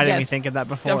Playhouse. Why didn't we Yes, think of that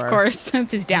before? Of course.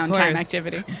 That's his downtime course.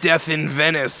 activity. Death in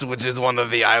Venice, which is one of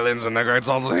the islands in the Great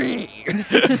Salt Sea.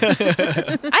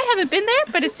 I haven't been there,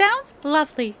 but it sounds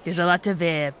lovely. There's a lot of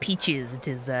peaches. It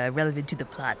is relevant to the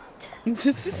plot.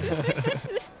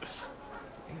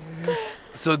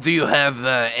 So do you have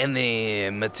any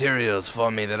materials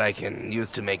for me that I can use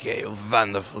to make a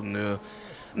wonderful new,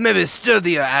 maybe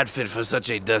sturdier outfit for such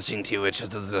a dashing tea witch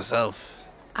as yourself?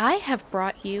 I have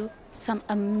brought you some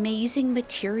amazing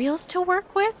materials to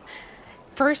work with.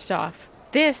 First off,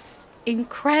 this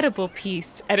incredible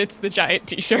piece, and it's the giant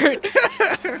t-shirt.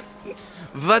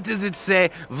 What does it say?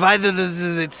 Why does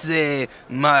it say,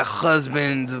 my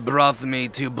husband brought me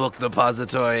to Book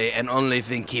Depository and only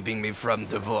thing keeping me from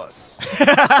divorce?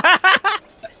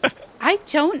 I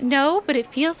don't know, but it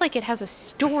feels like it has a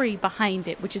story behind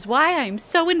it, which is why I'm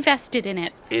so invested in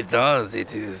it. It does.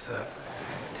 It is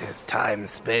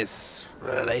time-space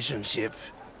relationship.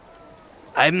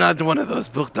 I'm not one of those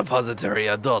Book Depository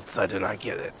adults. I do not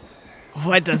get it.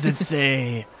 What does it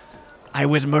say? I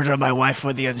would murder my wife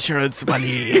for the insurance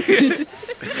money.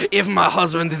 If my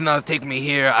husband did not take me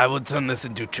here, I would turn this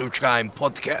into True Crime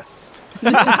podcast.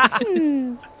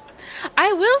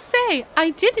 I will say, I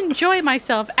did enjoy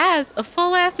myself as a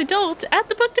full-ass adult at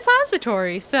the Book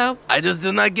Depository, so I just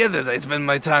do not get it. I spend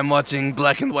my time watching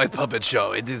black and white puppet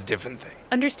show. It is a different thing.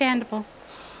 understandable.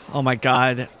 Oh my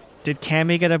god. Did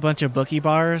Cammie get a bunch of bookie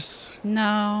bars?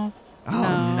 No.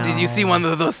 Oh no. Did you see one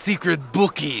of those secret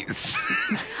bookies?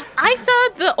 I saw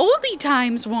the oldie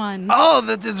times one. Oh,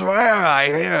 that is rare, I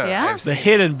hear. Yeah? I've The seen-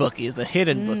 hidden bookies, the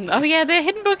hidden bookies. Oh yeah, the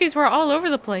hidden bookies were all over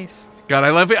the place. God,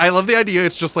 I love it. I love the idea.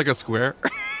 It's just like a square.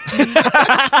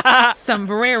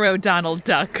 Sombrero Donald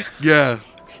Duck. Yeah.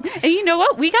 And you know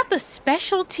what? We got the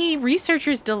specialty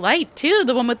researcher's delight too,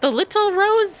 the one with the little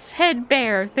rose head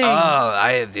bear thing.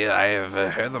 I have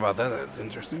heard about that. That's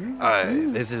interesting.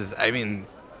 This is, I mean,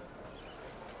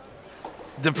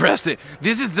 depressing.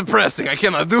 This is depressing. I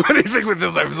cannot do anything with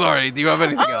this. I'm sorry. Do you have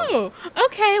anything else? Oh,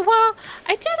 okay. Well,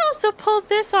 I did also pull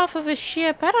this off of a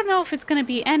ship. I don't know if it's going to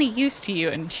be any use to you.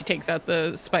 And she takes out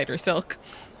the spider silk.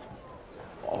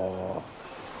 Oh,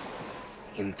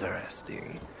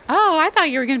 interesting. Oh, I thought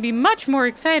you were going to be much more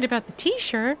excited about the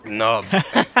t-shirt. No,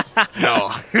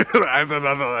 no. I don't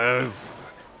know.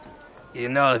 You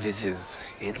know, this is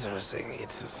interesting.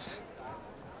 It's just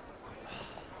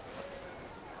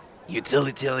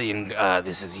utilitarian.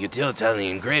 This is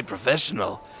utilitarian grade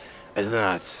professional. I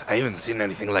haven't seen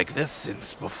anything like this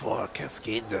since before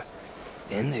Cascade.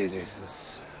 And this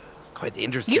is quite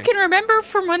interesting. You can remember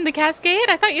from when the Cascade?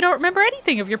 I thought you don't remember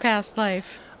anything of your past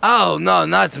life. Oh, no,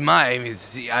 not mine.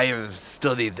 See, I have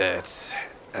studied that.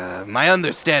 My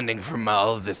understanding from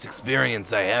all of this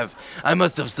experience I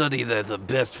must have studied the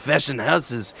best fashion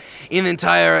houses in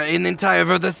entire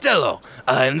Verda Stello,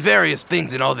 and various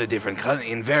things in all the different,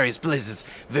 in various places,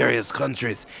 various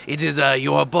countries. It is,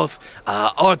 you are both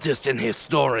artist and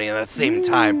historian at the same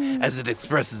time as it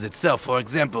expresses itself. For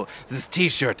example, this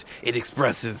t-shirt, it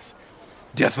expresses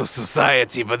death of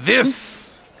society, but this...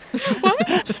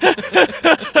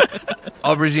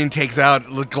 Aubergine takes out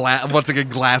once again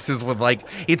glasses with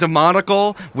it's a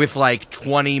monocle with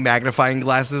 20 magnifying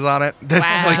glasses on it that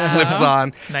Wow. flips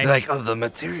on. Nice. Like, oh, the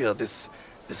material, this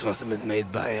must have been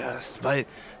made by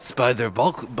spider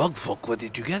bug folk. Where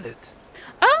did you get it?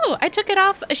 Oh, I took it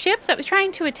off a ship that was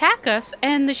trying to attack us,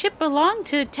 and the ship belonged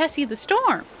to Tessie the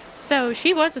Storm. So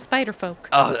she was a spider folk.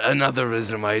 Oh, another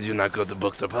reason why I do not go to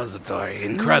Book Depository.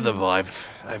 Incredible. I've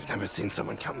never seen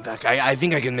someone come back. I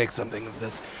think I can make something of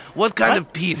this. What kind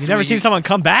of piece? You've never seen someone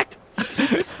come back?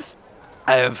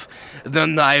 I've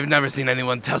never seen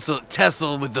anyone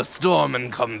tussle with the storm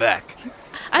and come back.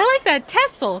 I like that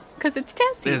Tessel, because it's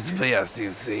Tessie. Yes,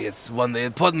 you see, it's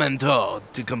the portmanteau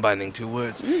to combining two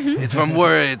words. It's from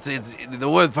word. It's the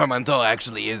word portmanteau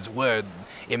actually is word.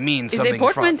 It means Is something it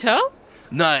portmanteau?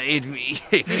 No, it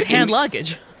Hand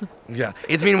luggage. Yeah,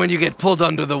 it's mean when you get pulled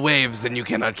under the waves and you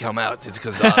cannot come out. It's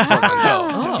because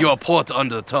portmanteau. You are port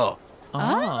under the toe. Oh.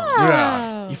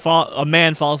 Yeah. A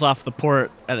man falls off the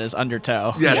port and is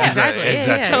undertow. Yes, Yeah, exactly.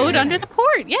 exactly. Towed under the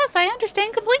port. Yes, I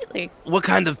understand completely. What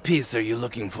kind of piece are you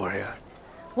looking for here?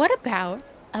 What about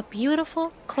a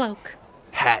beautiful cloak?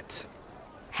 Hat.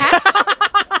 hat.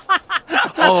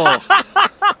 Oh,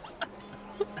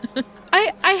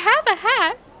 I have a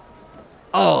hat.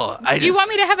 oh, Do you want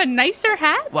me to have a nicer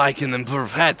hat? Well, I can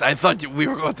improve hat. I thought we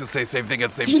were going to say same thing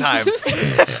at the same time.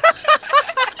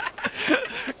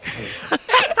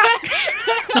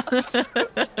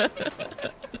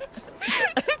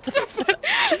 It's so funny.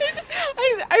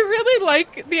 I really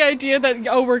like the idea that,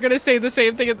 we're going to say the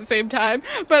same thing at the same time,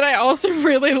 but I also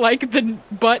really like the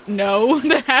but no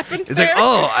that happened It's there. like,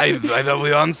 oh, I thought we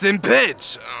were on the same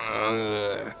page.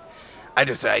 I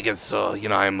guess so. You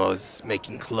know, I'm always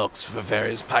making cloaks for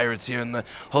various pirates here in the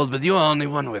hold, but you're the only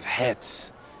one with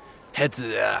hats. Hats,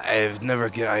 I never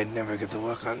get to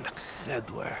work on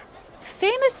headwear.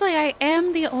 Famously, I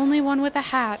am the only one with a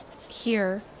hat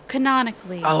here,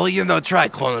 canonically. Oh, you know,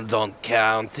 tricorner don't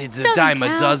count. It's a Doesn't dime a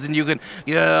count. dozen. You can,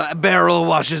 a barrel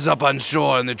washes up on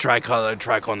shore in the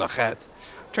tricorner hat.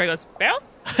 Troy goes, barrels?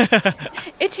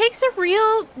 It takes a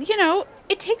real,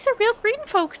 it takes a real green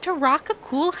folk to rock a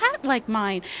cool hat like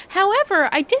mine. However,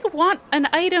 I did want an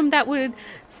item that would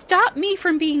stop me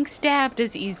from being stabbed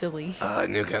as easily.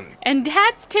 You can. And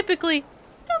hats typically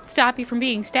don't stop you from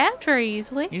being stabbed very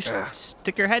easily. You should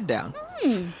stick your head down.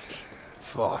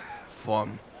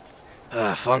 Form.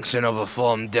 Function over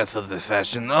form, death of the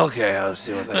fashion. Okay, I'll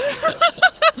see what that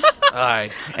is. All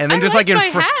right. And then I just like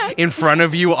like my hat. in front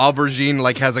of you, Aubergine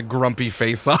like has a grumpy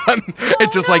face on.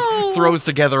 It just no. like throws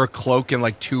together a cloak in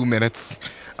like 2 minutes.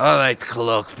 All right,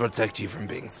 cloaks protect you from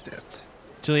being stabbed.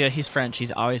 Julia, he's French.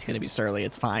 He's always going to be surly.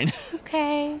 It's fine.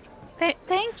 Okay.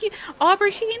 Thank you.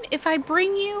 Aubergine, if I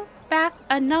bring you back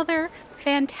another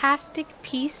fantastic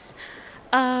piece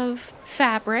of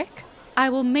fabric, I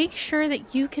will make sure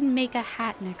that you can make a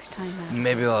hat next time out.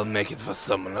 Maybe I'll make it for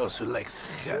someone else who likes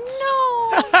hats.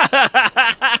 No.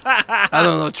 I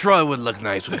don't know. Troy would look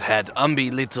nice with hat.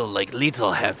 Umbi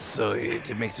little hats, so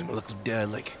it makes him look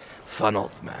like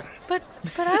funneled, man. But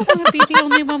I want to be the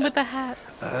only one with the hat.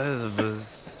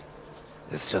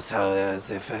 It's just how the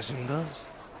fashion goes.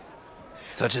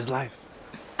 Such is life.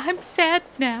 I'm sad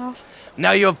now.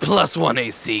 Now you have +1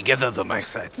 AC. Get out of my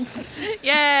sights.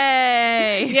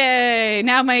 Yay! Yay.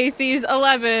 Now my AC is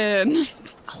 11.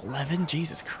 11?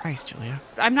 Jesus Christ, Julia.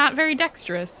 I'm not very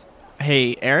dexterous.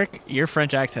 Hey, Eric, your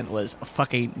French accent was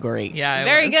fucking great. Yeah, it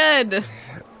Very was.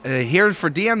 good. Here for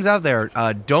DMs out there,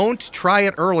 don't try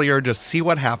it earlier. Just see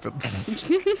what happens.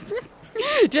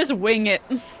 Just wing it.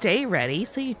 Stay ready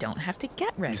so you don't have to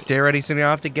get ready. Stay ready so you don't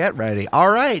have to get ready. All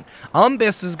right,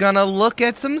 Umbis is gonna look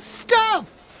at some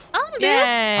stuff.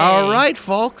 Yay! All right,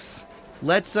 folks.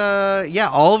 Let's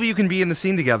all of you can be in the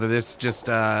scene together. This just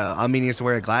Umbi needs to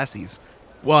wear glasses.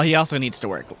 Well, he also needs to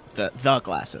wear the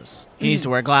glasses. He needs to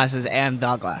wear glasses and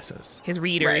the glasses. His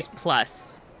readers Right.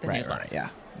 plus the new glasses. yeah.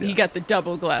 You got the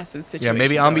double glasses Yeah, situation.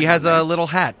 maybe Umbi going has on a little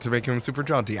hat to make him super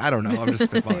jaunty. I don't know. I'm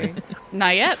just spitballing. there.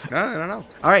 Not yet. I don't know.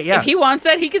 All right, yeah. If he wants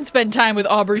that, he can spend time with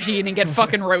Aubergine and get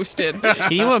fucking roasted.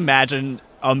 Can you imagine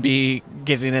Umbi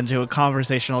getting into a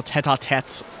conversational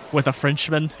tete-a-tete with a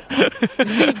Frenchman? It'd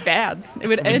be bad. It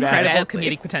would end Incredible badly.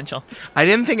 comedic potential. I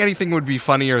didn't think anything would be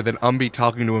funnier than Umbi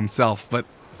talking to himself, but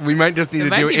we might just need It to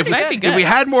might do be- it. it might be If good. we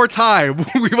had more time,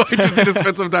 we might just need to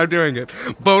spend some time doing it.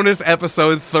 Bonus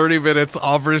episode, 30 minutes,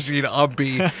 Aubergine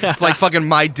Umbi. It's like fucking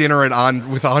my dinner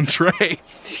with entree.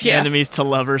 Yes. Enemies to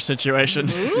lovers situation.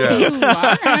 Yeah.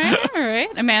 Ooh, all right.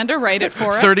 Amanda, write it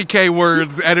for us. 30K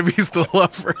words, enemies to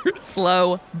lovers.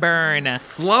 Slow burn.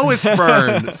 Slowest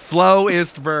burn.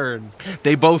 Slowest burn.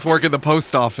 They both work in the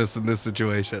post office in this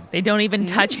situation. They don't even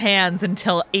touch hands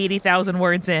until 80,000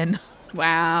 words in.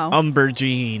 Wow.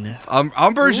 Umbergine.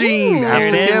 Aubergine, Ooh. There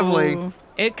it is. absolutely.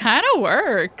 It kind of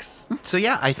works. So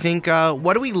yeah, I think,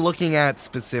 what are we looking at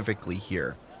specifically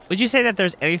here? Would you say that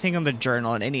there's anything in the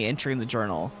journal and any entry in the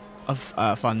journal of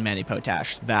Fun Manny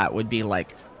Potash that would be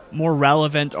like more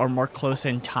relevant or more close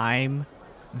in time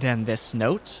than this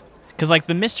note? Because like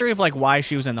the mystery of like why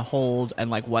she was in the hold and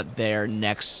like what their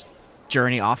next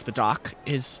journey off the dock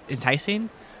is enticing.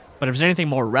 But if there's anything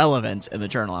more relevant in the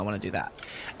journal, I want to do that.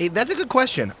 That's a good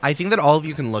question. I think that all of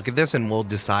you can look at this and we'll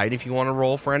decide if you want to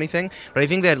roll for anything. But I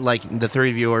think that like the three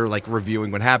of you are like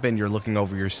reviewing what happened, you're looking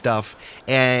over your stuff,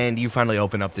 and you finally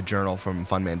open up the journal from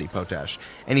Fun Mandy Potash.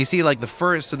 And you see like the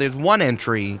first, so there's one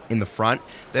entry in the front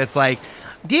that's like,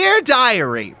 Dear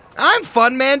Diary, I'm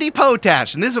Fun Mandy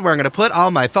Potash, and this is where I'm going to put all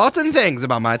my thoughts and things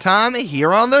about my time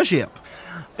here on the ship.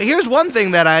 Here's one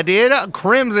thing that I did.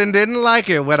 Crimson didn't like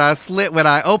it when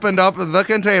I opened up the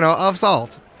container of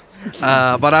salt.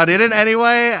 But I did it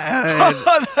anyway.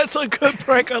 That's a good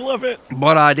prank. I love it.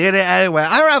 But I did it anyway.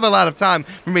 I don't have a lot of time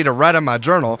for me to write in my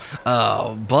journal,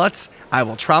 but I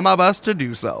will try my best to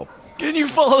do so. Can you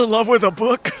fall in love with a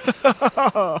book?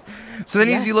 So then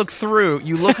as you look through,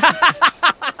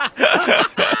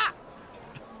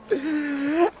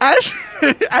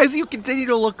 as you continue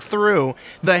to look through,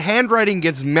 the handwriting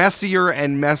gets messier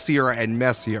and messier and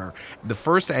messier. The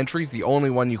first entry is the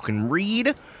only one you can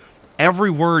read.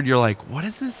 Every word you're like, what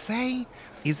does this say?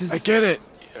 Is this... I get it.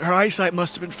 Her eyesight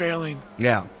must have been failing.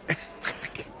 Yeah.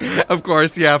 Of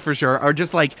course, yeah, for sure. Or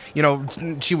just like,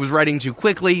 she was writing too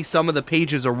quickly. Some of the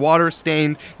pages are water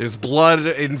stained. There's blood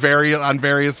on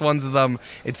various ones of them,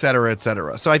 etc.,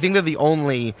 etc. So I think that the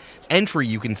only entry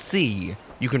you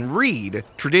can read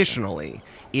traditionally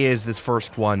is this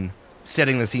first one,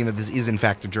 setting the scene that this is in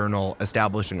fact a journal,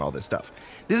 establishing all this stuff.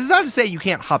 This is not to say you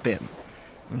can't hop in.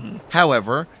 Mm-hmm.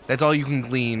 However, that's all you can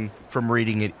glean from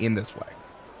reading it in this way.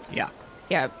 Yeah.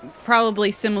 Yeah,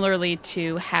 probably similarly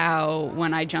to how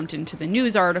when I jumped into the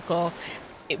news article,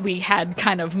 we had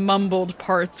kind of mumbled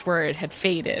parts where it had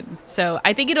faded. So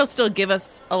I think it'll still give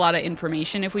us a lot of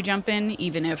information if we jump in,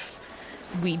 even if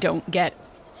we don't get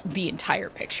the entire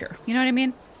picture. You know what I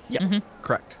mean? Yeah. Mm-hmm.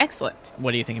 Correct. Excellent.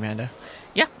 What do you think, Amanda?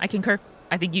 Yeah, I concur.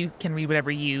 I think you can read whatever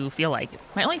you feel like.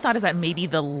 My only thought is that maybe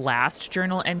the last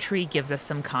journal entry gives us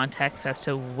some context as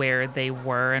to where they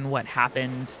were and what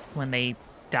happened when they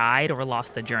died or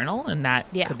lost the journal, and that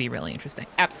could be really interesting.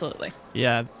 Absolutely.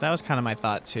 Yeah, that was kind of my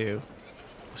thought too.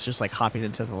 It's just like hopping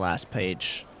into the last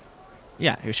page.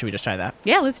 Yeah, should we just try that?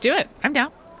 Yeah, let's do it. I'm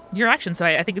down. Your action, so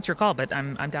I think it's your call, but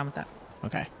I'm down with that.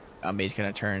 Okay. Umbi's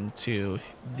gonna turn to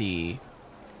the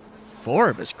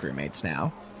 4 of his crewmates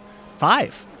now.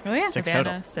 5. Oh yeah. 6 Verda,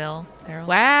 total. Sil, Harold.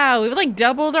 Wow, we've like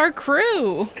doubled our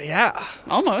crew. Yeah.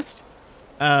 Almost.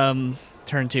 Turn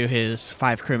to his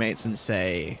 5 crewmates and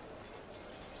say,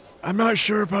 I'm not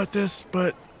sure about this,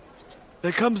 but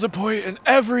there comes a point in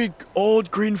every old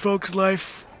green folk's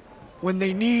life when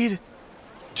they need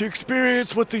to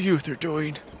experience what the youth are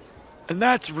doing, and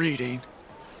that's reading.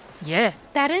 Yeah.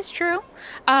 That is true.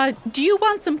 Do you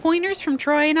want some pointers from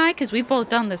Troy and I? Because we've both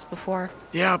done this before.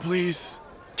 Yeah, please.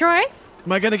 Troy?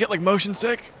 Am I gonna get like motion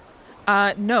sick?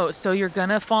 No, so you're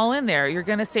gonna fall in there. You're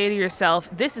gonna say to yourself,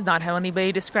 this is not how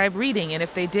anybody described reading, and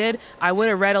if they did, I would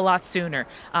have read a lot sooner.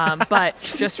 But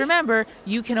just remember,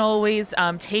 you can always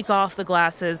take off the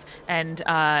glasses and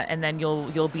then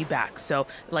you'll be back. So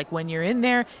like when you're in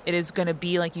there, it is gonna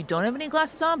be like you don't have any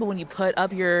glasses on, but when you put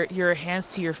up your hands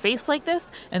to your face like this,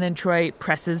 and then Troy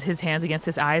presses his hands against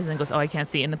his eyes and then goes, oh, I can't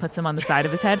see, and then puts them on the side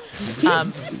of his head,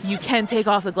 you can take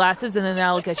off the glasses and then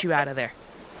that'll get you out of there.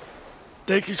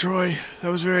 Thank you, Troy. That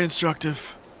was very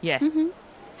instructive. Yeah. Mm-hmm.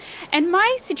 And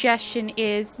my suggestion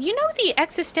is, the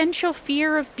existential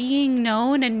fear of being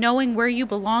known and knowing where you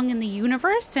belong in the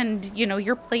universe and,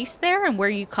 your place there and where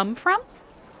you come from?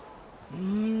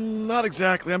 Not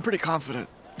exactly. I'm pretty confident.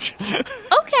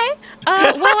 Okay.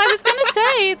 Well, I was going to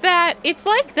say that it's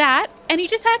like that, and you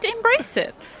just have to embrace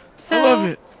it. So, I love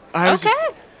it.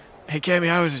 Okay. Hey,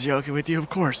 Cammie, I was just joking with you, of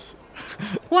course.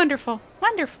 Wonderful.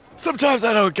 Wonderful. Sometimes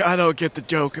I don't get the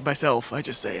joke myself. I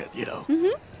just say it, Mm-hmm.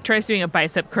 Troy's doing a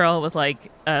bicep curl with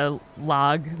like a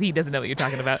log. He doesn't know what you're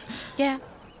talking about. Yeah.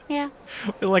 Yeah.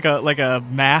 like a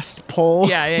mast pole.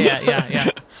 Yeah.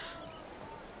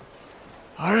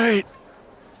 All right.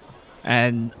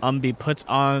 And Umbi puts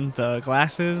on the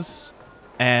glasses,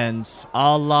 and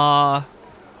a la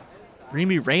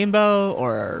Dreamy Rainbow,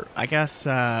 or I guess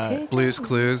Blue's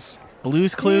Clues.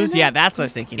 Blue's Clues. Yeah, that's what I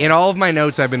was thinking. In all of my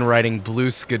notes, I've been writing Blue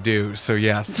Skidoo, so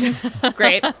yes.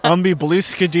 Great. Umbi Blue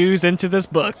Skidoos into this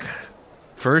book.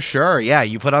 For sure, yeah.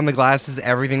 You put on the glasses,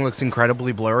 everything looks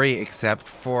incredibly blurry except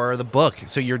for the book.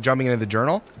 So you're jumping into the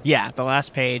journal? Yeah, the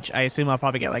last page. I assume I'll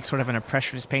probably get like sort of an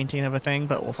impressionist painting of a thing,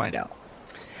 but we'll find out.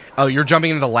 Oh, you're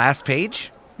jumping into the last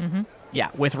page? Mm-hmm. Yeah,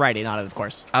 with writing on it, of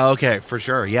course. Oh, okay, for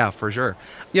sure. Yeah, for sure.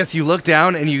 Yes, you look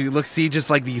down and you see just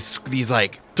like these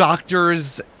like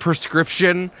doctor's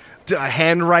prescription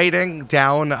handwriting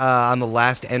down on the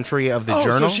last entry of the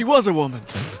journal. So she was a woman.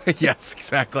 Yes,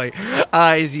 exactly.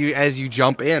 As you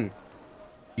jump in,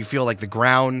 you feel like the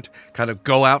ground kind of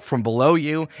go out from below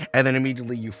you, and then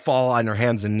immediately you fall on your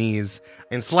hands and knees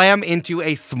and slam into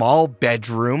a small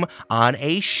bedroom on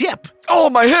a ship. Oh,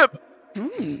 my hip!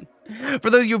 For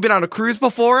those of you who've been on a cruise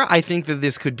before, I think that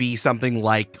this could be something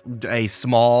like a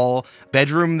small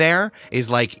bedroom there. Is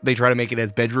like they try to make it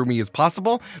as bedroomy as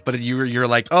possible, but you're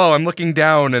like, oh, I'm looking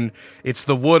down and it's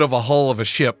the wood of a hull of a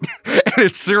ship. And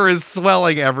it sure is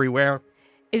swelling everywhere.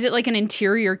 Is it like an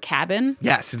interior cabin?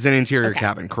 Yes, it's an interior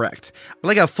cabin, correct.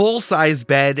 Like a full-size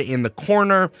bed in the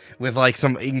corner with like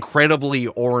some incredibly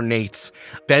ornate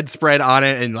bedspread on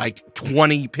it and like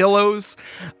 20 pillows.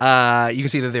 You can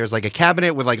see that there's like a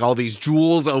cabinet with like all these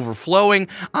jewels overflowing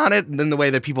on it. And then the way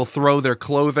that people throw their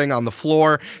clothing on the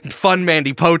floor. Fun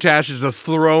Mandy Potash has just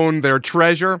thrown their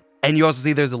treasure. And you also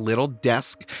see there's a little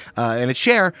desk and a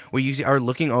chair where you are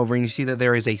looking over and you see that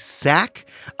there is a sack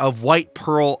of white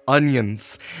pearl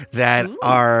onions that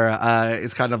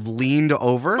is kind of leaned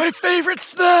over. My favorite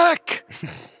snack!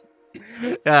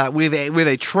 With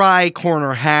a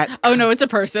tri-corner hat. Oh no, it's a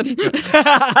person.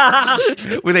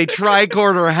 With a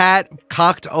tri-corner hat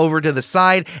cocked over to the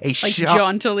side.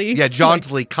 Jauntily. Yeah,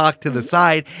 jauntily cocked to the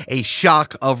side. A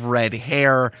shock of red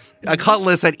hair. A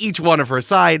cutlass at each one of her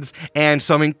sides. And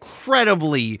some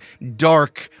incredibly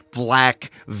dark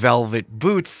black velvet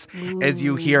boots. As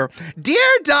you hear, "Dear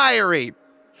Diary,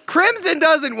 Crimson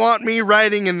doesn't want me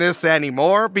writing in this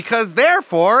anymore because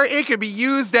therefore it could be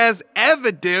used as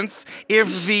evidence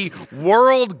if the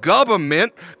world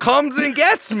government comes and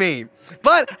gets me.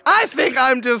 But I think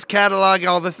I'm just cataloging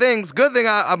all the things. Good thing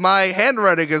my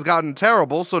handwriting has gotten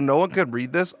terrible so no one can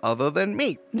read this other than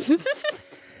me."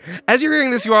 As you're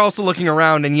hearing this, you are also looking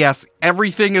around, and yes,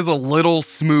 everything is a little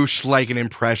smoosh like an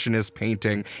impressionist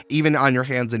painting. Even on your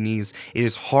hands and knees, it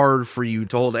is hard for you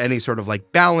to hold any sort of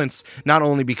like balance, not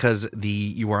only because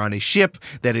you are on a ship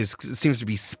that seems to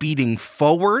be speeding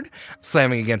forward,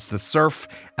 slamming against the surf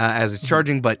as it's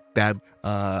charging, but bad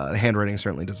handwriting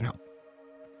certainly doesn't help.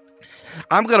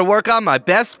 "I'm going to work on my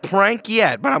best prank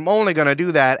yet, but I'm only going to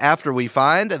do that after we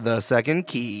find the second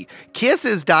key.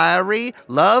 Kisses, Diary.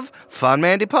 Love, Fun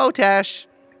Mandy Potash.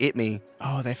 It me."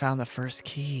 Oh, they found the first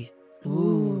key.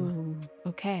 Ooh.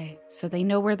 Okay. So they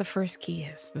know where the first key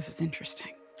is. This is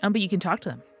interesting. But you can talk to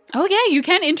them. Oh, yeah. You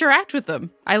can interact with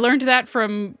them. I learned that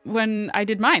from when I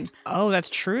did mine. Oh, that's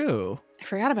true. I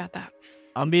forgot about that.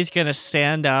 Umbi's going to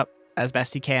stand up as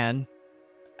best he can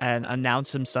and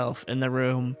announce himself in the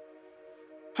room.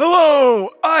 Hello,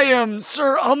 I am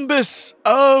Sir Umbis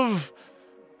of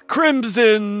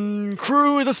Crimson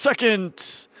Crew II.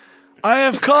 I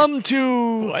have come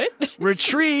to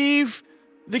retrieve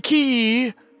the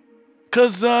key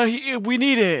because we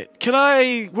need it.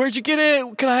 Where'd you get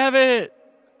it? Can I have it?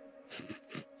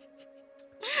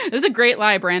 This is a great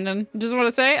lie, Brandon. Just want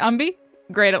to say, Umbi,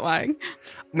 great at lying.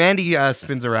 Mandy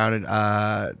spins around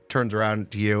and turns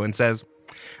around to you and says,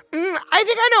 "I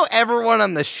think I know everyone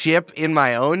on the ship in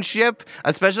my own ship,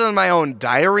 especially in my own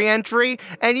diary entry,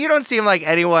 and you don't seem like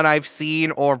anyone I've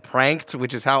seen or pranked,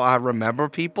 which is how I remember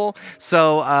people.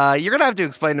 So you're going to have to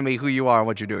explain to me who you are and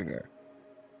what you're doing here."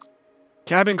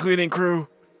 Cabin cleaning crew.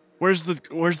 Where's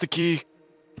the key?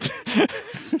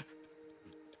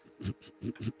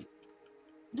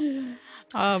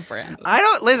 Oh, Brandon.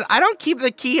 I don't keep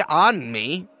the key on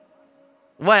me.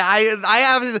 What I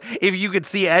have is, if you could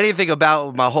see anything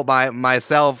about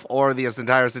myself or this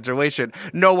entire situation,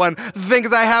 no one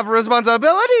thinks I have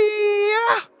responsibility.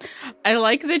 I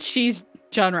like that she's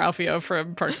John Ralphio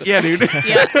from Parks and Yeah, dude.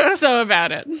 Yeah, so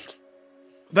about it.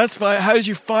 That's fine. How did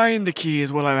you find the key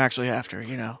is what I'm actually after,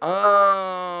 you know.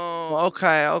 Oh,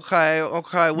 okay.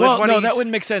 Well, no, that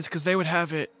wouldn't make sense because they would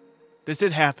have it. This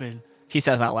did happen. He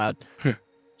says out loud.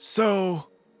 So,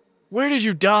 where did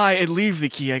you die and leave the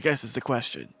key, I guess is the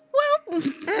question.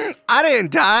 Well, I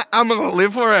didn't die. I'm going to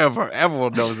live forever.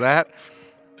 Everyone knows that.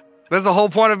 That's the whole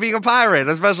point of being a pirate,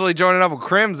 especially joining up with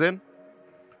Crimson.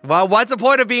 Well, what's the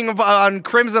point of being on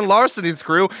Crimson Larceny's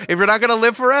crew if you're not going to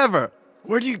live forever?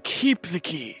 Where do you keep the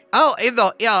key? Oh, in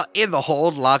the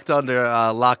hold, locked under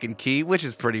lock and key, which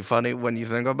is pretty funny when you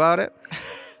think about it.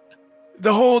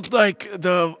 The hold, like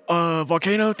the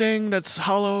volcano thing that's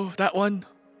hollow, that one?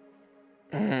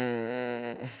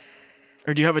 Or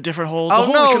do you have a different hold?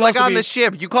 Oh no, like on the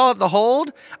ship. You call it the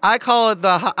hold? I call it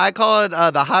the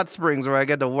hot springs, where I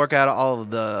get to work out all of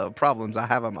the problems I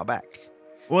have on my back.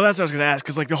 Well, that's what I was going to ask,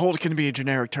 because like the hold can be a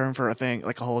generic term for a thing,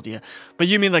 like a hold, yeah. But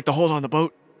you mean like the hold on the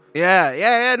boat?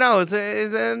 Yeah, no, it's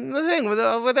the thing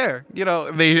over there. You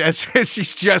know,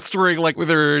 she's gesturing like with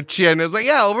her chin. It's like,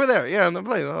 yeah, over there. Yeah, in the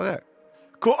place over there.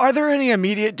 Cool. Are there any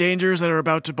immediate dangers that are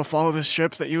about to befall this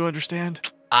ship that you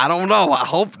understand? I don't know. I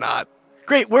hope not.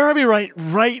 Great. Where are we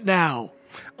right now?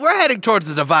 We're heading towards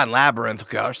the Divine Labyrinth, of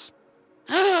course.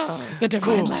 The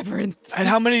Divine Labyrinth. And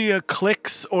how many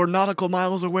clicks or nautical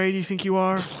miles away do you think you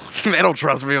are? They don't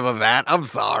trust me with that. I'm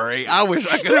sorry. I wish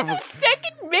I could have a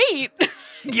second mate.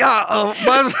 Yeah,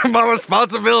 my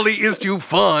responsibility is to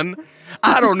fun.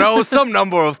 I don't know, some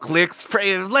number of clicks,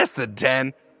 less than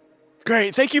 10.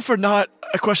 Great. Thank you for not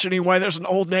questioning why there's an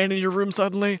old man in your room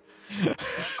suddenly.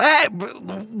 Hey,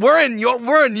 we're in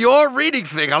your reading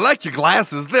thing. I like your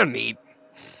glasses. They're neat.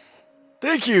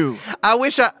 Thank you. I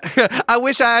wish I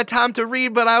had time to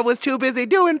read, but I was too busy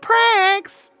doing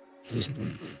pranks.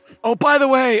 Oh, by the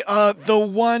way, the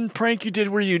one prank you did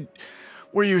where you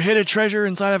hid a treasure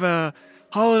inside of a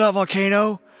hollowed out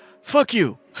volcano, fuck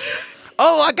you.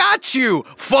 Oh, I got you.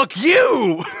 Fuck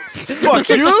you. Fuck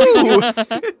you.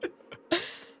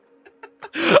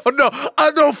 Oh,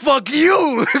 no, fuck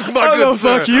you. No,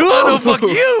 fuck you. Oh, no, fuck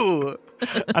you.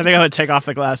 I think I would take off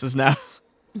the glasses now.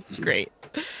 Great.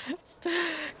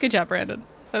 Good job, Brandon.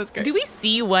 That was great. Do we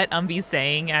see what Umbi's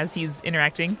saying as he's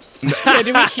interacting? Yeah,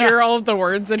 do we hear all of the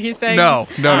words that he's saying? No.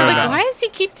 Like, why does he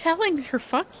keep telling her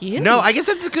 "fuck you"? No, I guess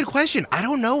that's a good question. I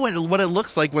don't know what it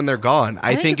looks like when they're gone.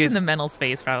 I think it's in the mental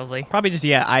space, probably. Probably just,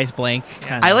 eyes blank.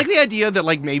 Kinda. I like the idea that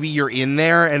like maybe you're in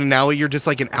there and now you're just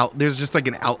like there's just like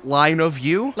an outline of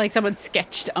you. Like someone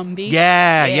sketched Umbi.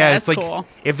 Yeah, that's it's like cool.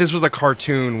 if this was a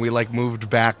cartoon, we like moved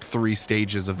back 3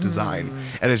 stages of design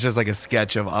and it's just like a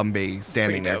sketch of Umbi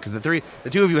standing there because the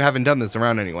two of you haven't done this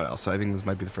around anyone else, so I think this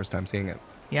might be the first time seeing it.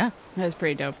 Yeah. That was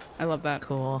pretty dope. I love that.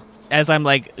 Cool. As I'm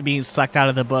like being sucked out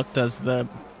of the book, does the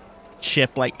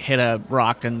ship like hit a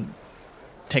rock and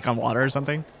take on water or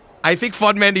something? I think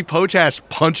Fun Mandy Pochash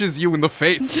punches you in the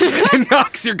face and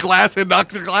knocks your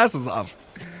glasses off.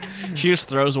 She just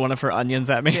throws one of her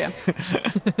onions at me. Yeah.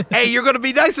 Hey, you're gonna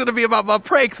be nicer to me about my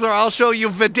pranks, or I'll show you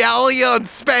Vidalia in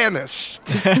Spanish.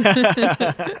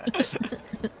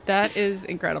 That is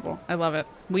incredible. I love it.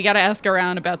 We got to ask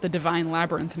around about the Divine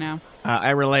Labyrinth now.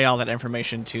 I relay all that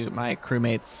information to my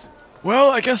crewmates.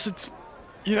 Well, I guess it's,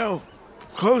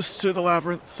 close to the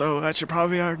labyrinth, so that should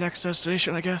probably be our next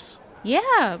destination, I guess.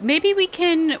 Yeah, maybe we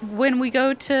can, when we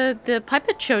go to the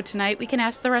puppet show tonight, we can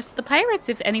ask the rest of the pirates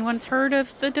if anyone's heard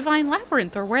of the Divine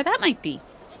Labyrinth or where that might be.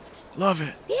 Love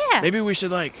it. Yeah. Maybe we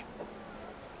should,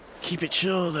 keep it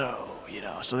chill, though,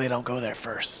 so they don't go there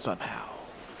first somehow.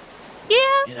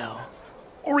 Yeah.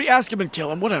 Or we ask him and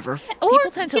kill him, whatever. Or,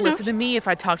 People tend to listen to me if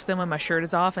I talk to them when my shirt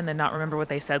is off and then not remember what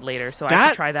they said later, so I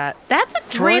could try that. That's a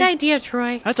Troy? great idea,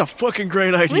 Troy. That's a fucking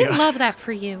great We idea. love that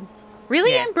for you.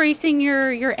 Really Yeah. embracing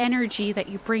your energy that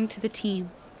you bring to the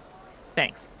team.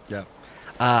 Thanks. Yeah.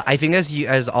 I think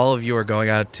as all of you are going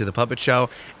out to the puppet show,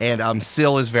 and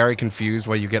Syl is very confused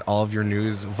why you get all of your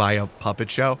news via puppet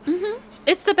show. Mm-hmm.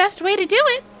 It's the best way to do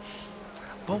it.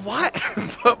 But why?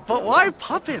 but why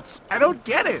puppets? I don't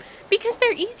get it. Because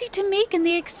they're easy to make and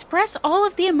they express all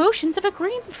of the emotions of a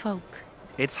green folk.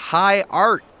 It's high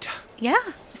art. Yeah,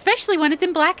 especially when it's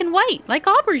in black and white, like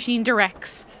Aubergine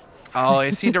directs. Oh,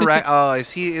 is he direct?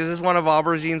 Is this one of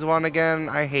Aubergine's one again?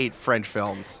 I hate French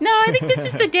films. No, I think this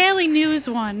is the Daily News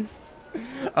one.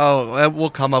 Oh, we'll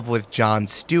come up with Jon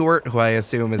Stewart, who I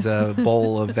assume is a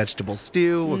bowl of vegetable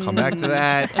stew. We'll come back to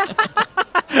that.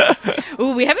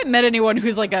 Ooh, we haven't met anyone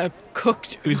who's like a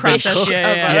cooked Who's been process cooked. of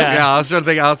Yeah. Yeah, I'll start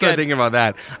Good. thinking about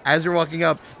that. As you're walking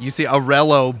up, you see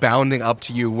Aurello bounding up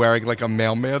to you wearing like a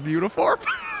mailman uniform.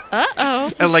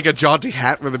 Uh-oh. And like a jaunty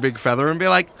hat with a big feather and be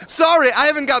like, sorry, I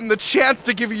haven't gotten the chance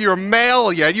to give you your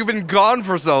mail yet. You've been gone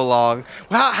for so long.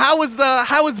 How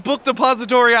is Book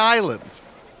Depository Island?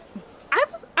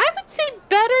 I would say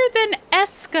better than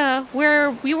Eska,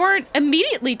 where we weren't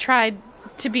immediately tried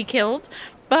to be killed,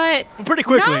 but Pretty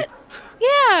quickly.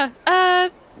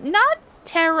 not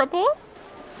terrible.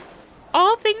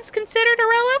 All things considered,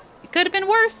 Arella, it could have been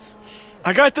worse.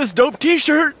 I got this dope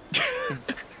t-shirt.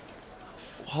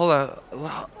 Hold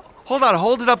on,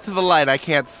 hold it up to the light. I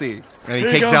can't see. And he Here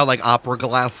you takes go. out like opera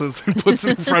glasses and puts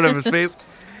it in front of his face.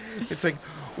 It's like,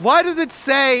 why does it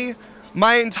say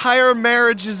my entire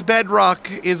marriage's bedrock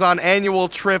is on annual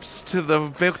trips to the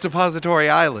Book Depository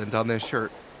Island on this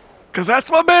shirt? Because that's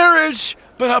my marriage.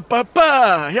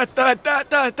 Ba-da-ba-ba.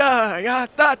 Ya-da-da-da-da.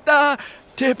 Ya-da-da.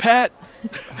 Tip hat.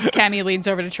 Cammie leans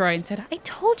over to Troy and said, I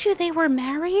told you they were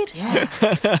married. Yeah.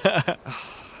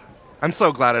 I'm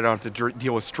so glad I don't have to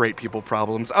deal with straight people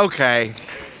problems. Okay.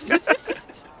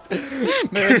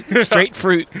 Straight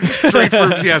fruit. Straight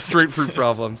fruit, yeah, straight fruit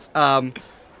problems.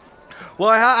 Well,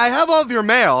 I have all of your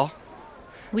mail.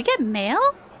 We get mail?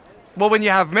 Well, when you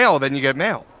have mail, then you get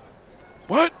mail.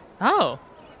 What? Oh.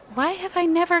 Why have I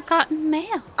never gotten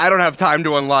mail? I don't have time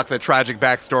to unlock the tragic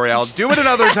backstory. I'll do it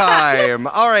another time.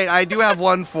 All right, I do have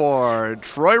one for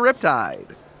Troy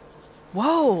Riptide.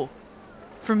 Whoa.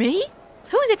 For me?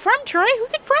 Who is it from, Troy?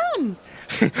 Who's it from?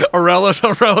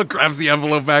 Aurella grabs the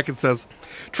envelope back and says,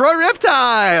 Troy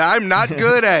Riptide, I'm not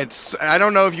good at, I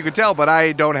don't know if you could tell, but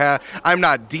I'm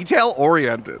not detail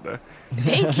oriented.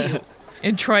 Thank you.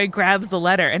 And Troy grabs the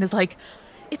letter and is like,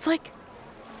 it's like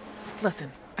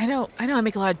listen. I know I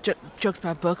make a lot of jokes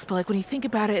about books, but like when you think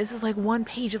about it, this is like one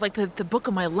page of like the book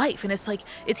of my life, and it's like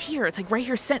it's here, it's like right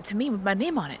here, sent to me with my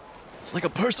name on it. It's like a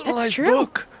personalized true.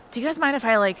 book. Do you guys mind if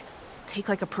I like take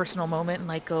like a personal moment and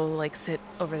like go like sit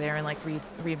over there and like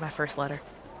read my first letter?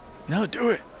 No, do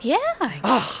it. Yeah.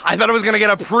 I thought I was going to get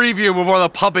a preview before the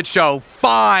puppet show.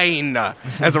 Fine.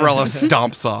 Azarella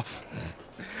stomps off.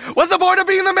 What's the point of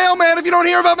being the mailman if you don't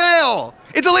hear about mail?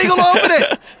 It's illegal to open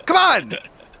it. Come on.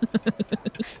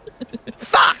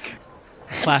 Fuck.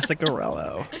 Classic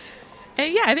Arello.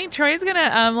 And yeah, I think Troy's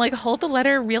gonna like hold the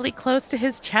letter really close to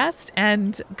his chest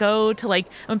and go to like,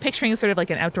 I'm picturing sort of like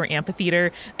an outdoor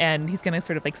amphitheater, and he's gonna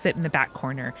sort of like sit in the back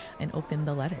corner and open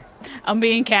the letter.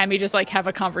 Umbi and Cammie just like have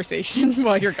a conversation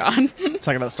while you're gone.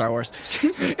 Talking about Star Wars.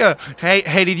 Yeah.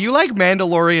 Hey, did you like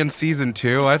Mandalorian season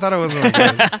 2? I thought it was really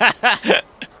good.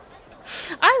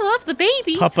 I love the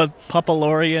baby.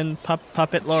 Puppet-Lorian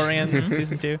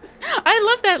season 2. I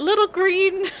love that little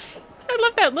green. I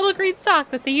love that little green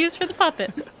sock that they use for the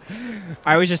puppet.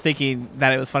 I was just thinking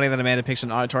that it was funny that Amanda picked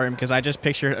an auditorium because I just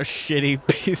pictured a shitty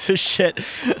piece of shit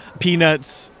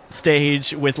Peanuts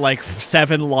stage with like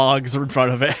 7 logs in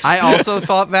front of it. I also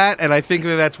thought that, and I think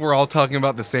that's we're all talking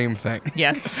about the same thing.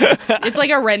 Yes. It's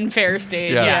like a Ren Fair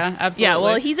stage. Yeah, absolutely. Yeah,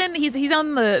 well, he's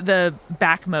on the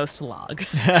backmost log.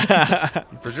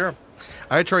 For sure.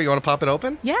 All right, Troy, you want to pop it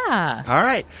open? Yeah. All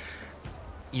right.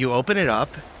 You open it up,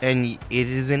 and it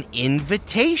is an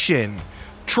invitation.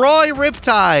 Troy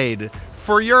Riptide,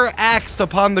 for your acts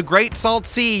upon the Great Salt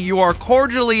Sea, you are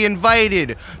cordially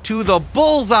invited to the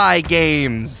Bullseye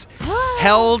Games,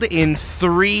 held in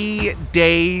 3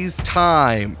 days'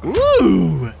 time.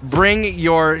 Ooh! Bring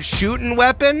your shooting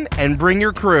weapon and bring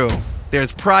your crew.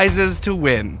 There's prizes to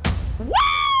win.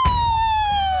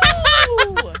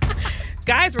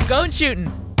 Guys, we're going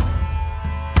shooting.